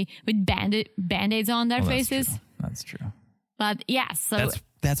the city with band-aids on their faces. That's true. But yeah, so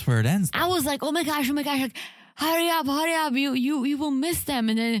that's where it ends. Though. I was like, oh my gosh, like, hurry up, you will miss them.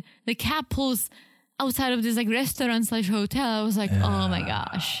 And then the cab pulls outside of this like restaurant/hotel. I was like, oh my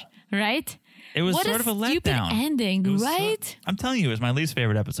gosh, right? It was what sort of a stupid letdown. Ending, right? I'm telling you, it was my least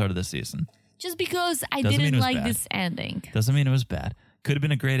favorite episode of this season. Just because I didn't like this ending. Doesn't mean it was bad. Could have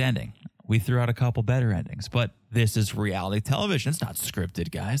been a great ending. We threw out a couple better endings, but this is reality television. It's not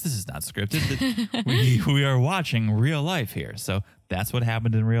scripted, guys. This is not scripted. we are watching real life here. So that's what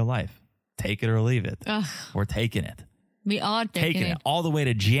happened in real life. Take it or leave it. Ugh. We're taking it. We are taking it all the way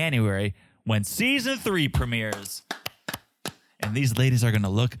to January when season 3 premieres. And these ladies are going to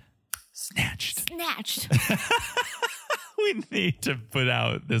look snatched. We need to put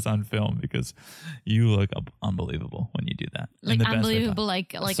out this on film because you look unbelievable when you do that. Like unbelievable,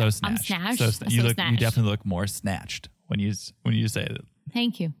 like so I'm snatched. You definitely look more snatched when you say that.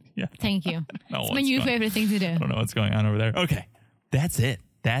 Thank you. Yeah. Thank you. It's my new favorite thing to do. I don't know what's going on over there. Okay. That's it.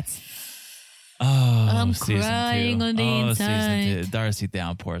 I'm season crying 2. on the inside. Season 2. Darcy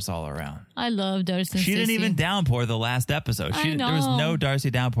downpours all around. I love Darcy. She didn't even downpour the last episode. There was no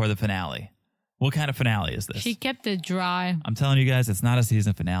Darcy downpour the finale. What kind of finale is this? She kept it dry. I'm telling you guys, it's not a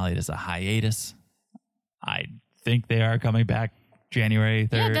season finale. It is a hiatus. I think they are coming back January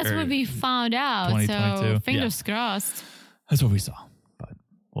 3rd. Yeah, that's what we found out. 2022. So fingers crossed. That's what we saw. But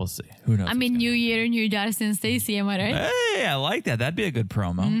we'll see. Who knows? I mean, New Year, new Darcy and Stacey, am I right? Hey, I like that. That'd be a good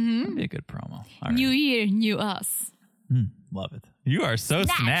promo. That'd be a good promo. All New right. Year, new us. Love it. You are so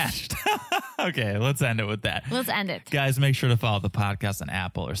snatched. Okay, let's end it with that. Let's end it. Guys, make sure to follow the podcast on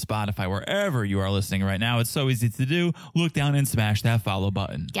Apple or Spotify, wherever you are listening right now. It's so easy to do. Look down and smash that follow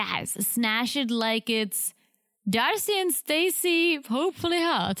button. Guys, smash it like it's Darcy and Stacey, hopefully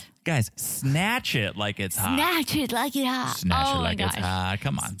hot. Guys, snatch it like it's hot. Snatch it like it's hot. Snatch it like it's hot.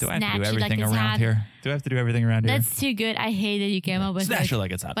 Come on. Do I have to do everything around here? Do I have to do everything around here? That's too good. I hate that you came up with Snatch it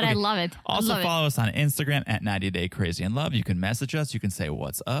like it's hot. But I love it. Also follow us on Instagram at 90daycrazyinlove. You can message us. You can say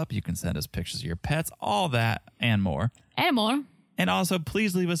what's up. You can send us pictures of your pets. All that and more. And more. And also,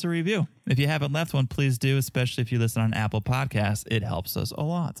 please leave us a review. If you haven't left one, please do, especially if you listen on Apple Podcasts. It helps us a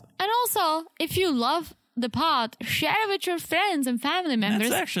lot. And also, if you love the pod, share it with your friends and family members.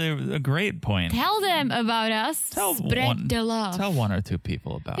 That's actually a great point. Tell them about us. Spread the love. Tell 1 or 2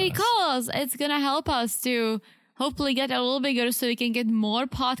 people about us. Because it's going to help us to hopefully get a little bigger so we can get more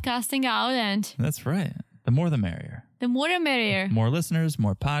podcasting out. And that's right. The more the merrier. The more the merrier. More listeners,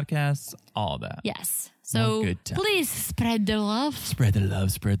 more podcasts, all that. Yes. So please spread the love. Spread the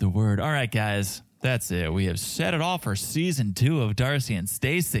love, spread the word. All right, guys. That's it. We have set it all for season 2 of Darcy and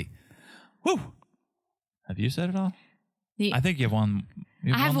Stacey. Woo! Have you said it all? I think you have one.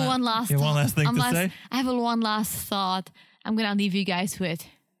 I have one last thing to say? I have one last thought. I'm going to leave you guys with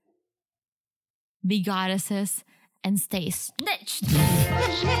be goddesses and stay snitched. Talk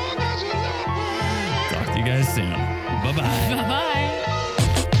to you guys soon. Bye-bye. Bye-bye.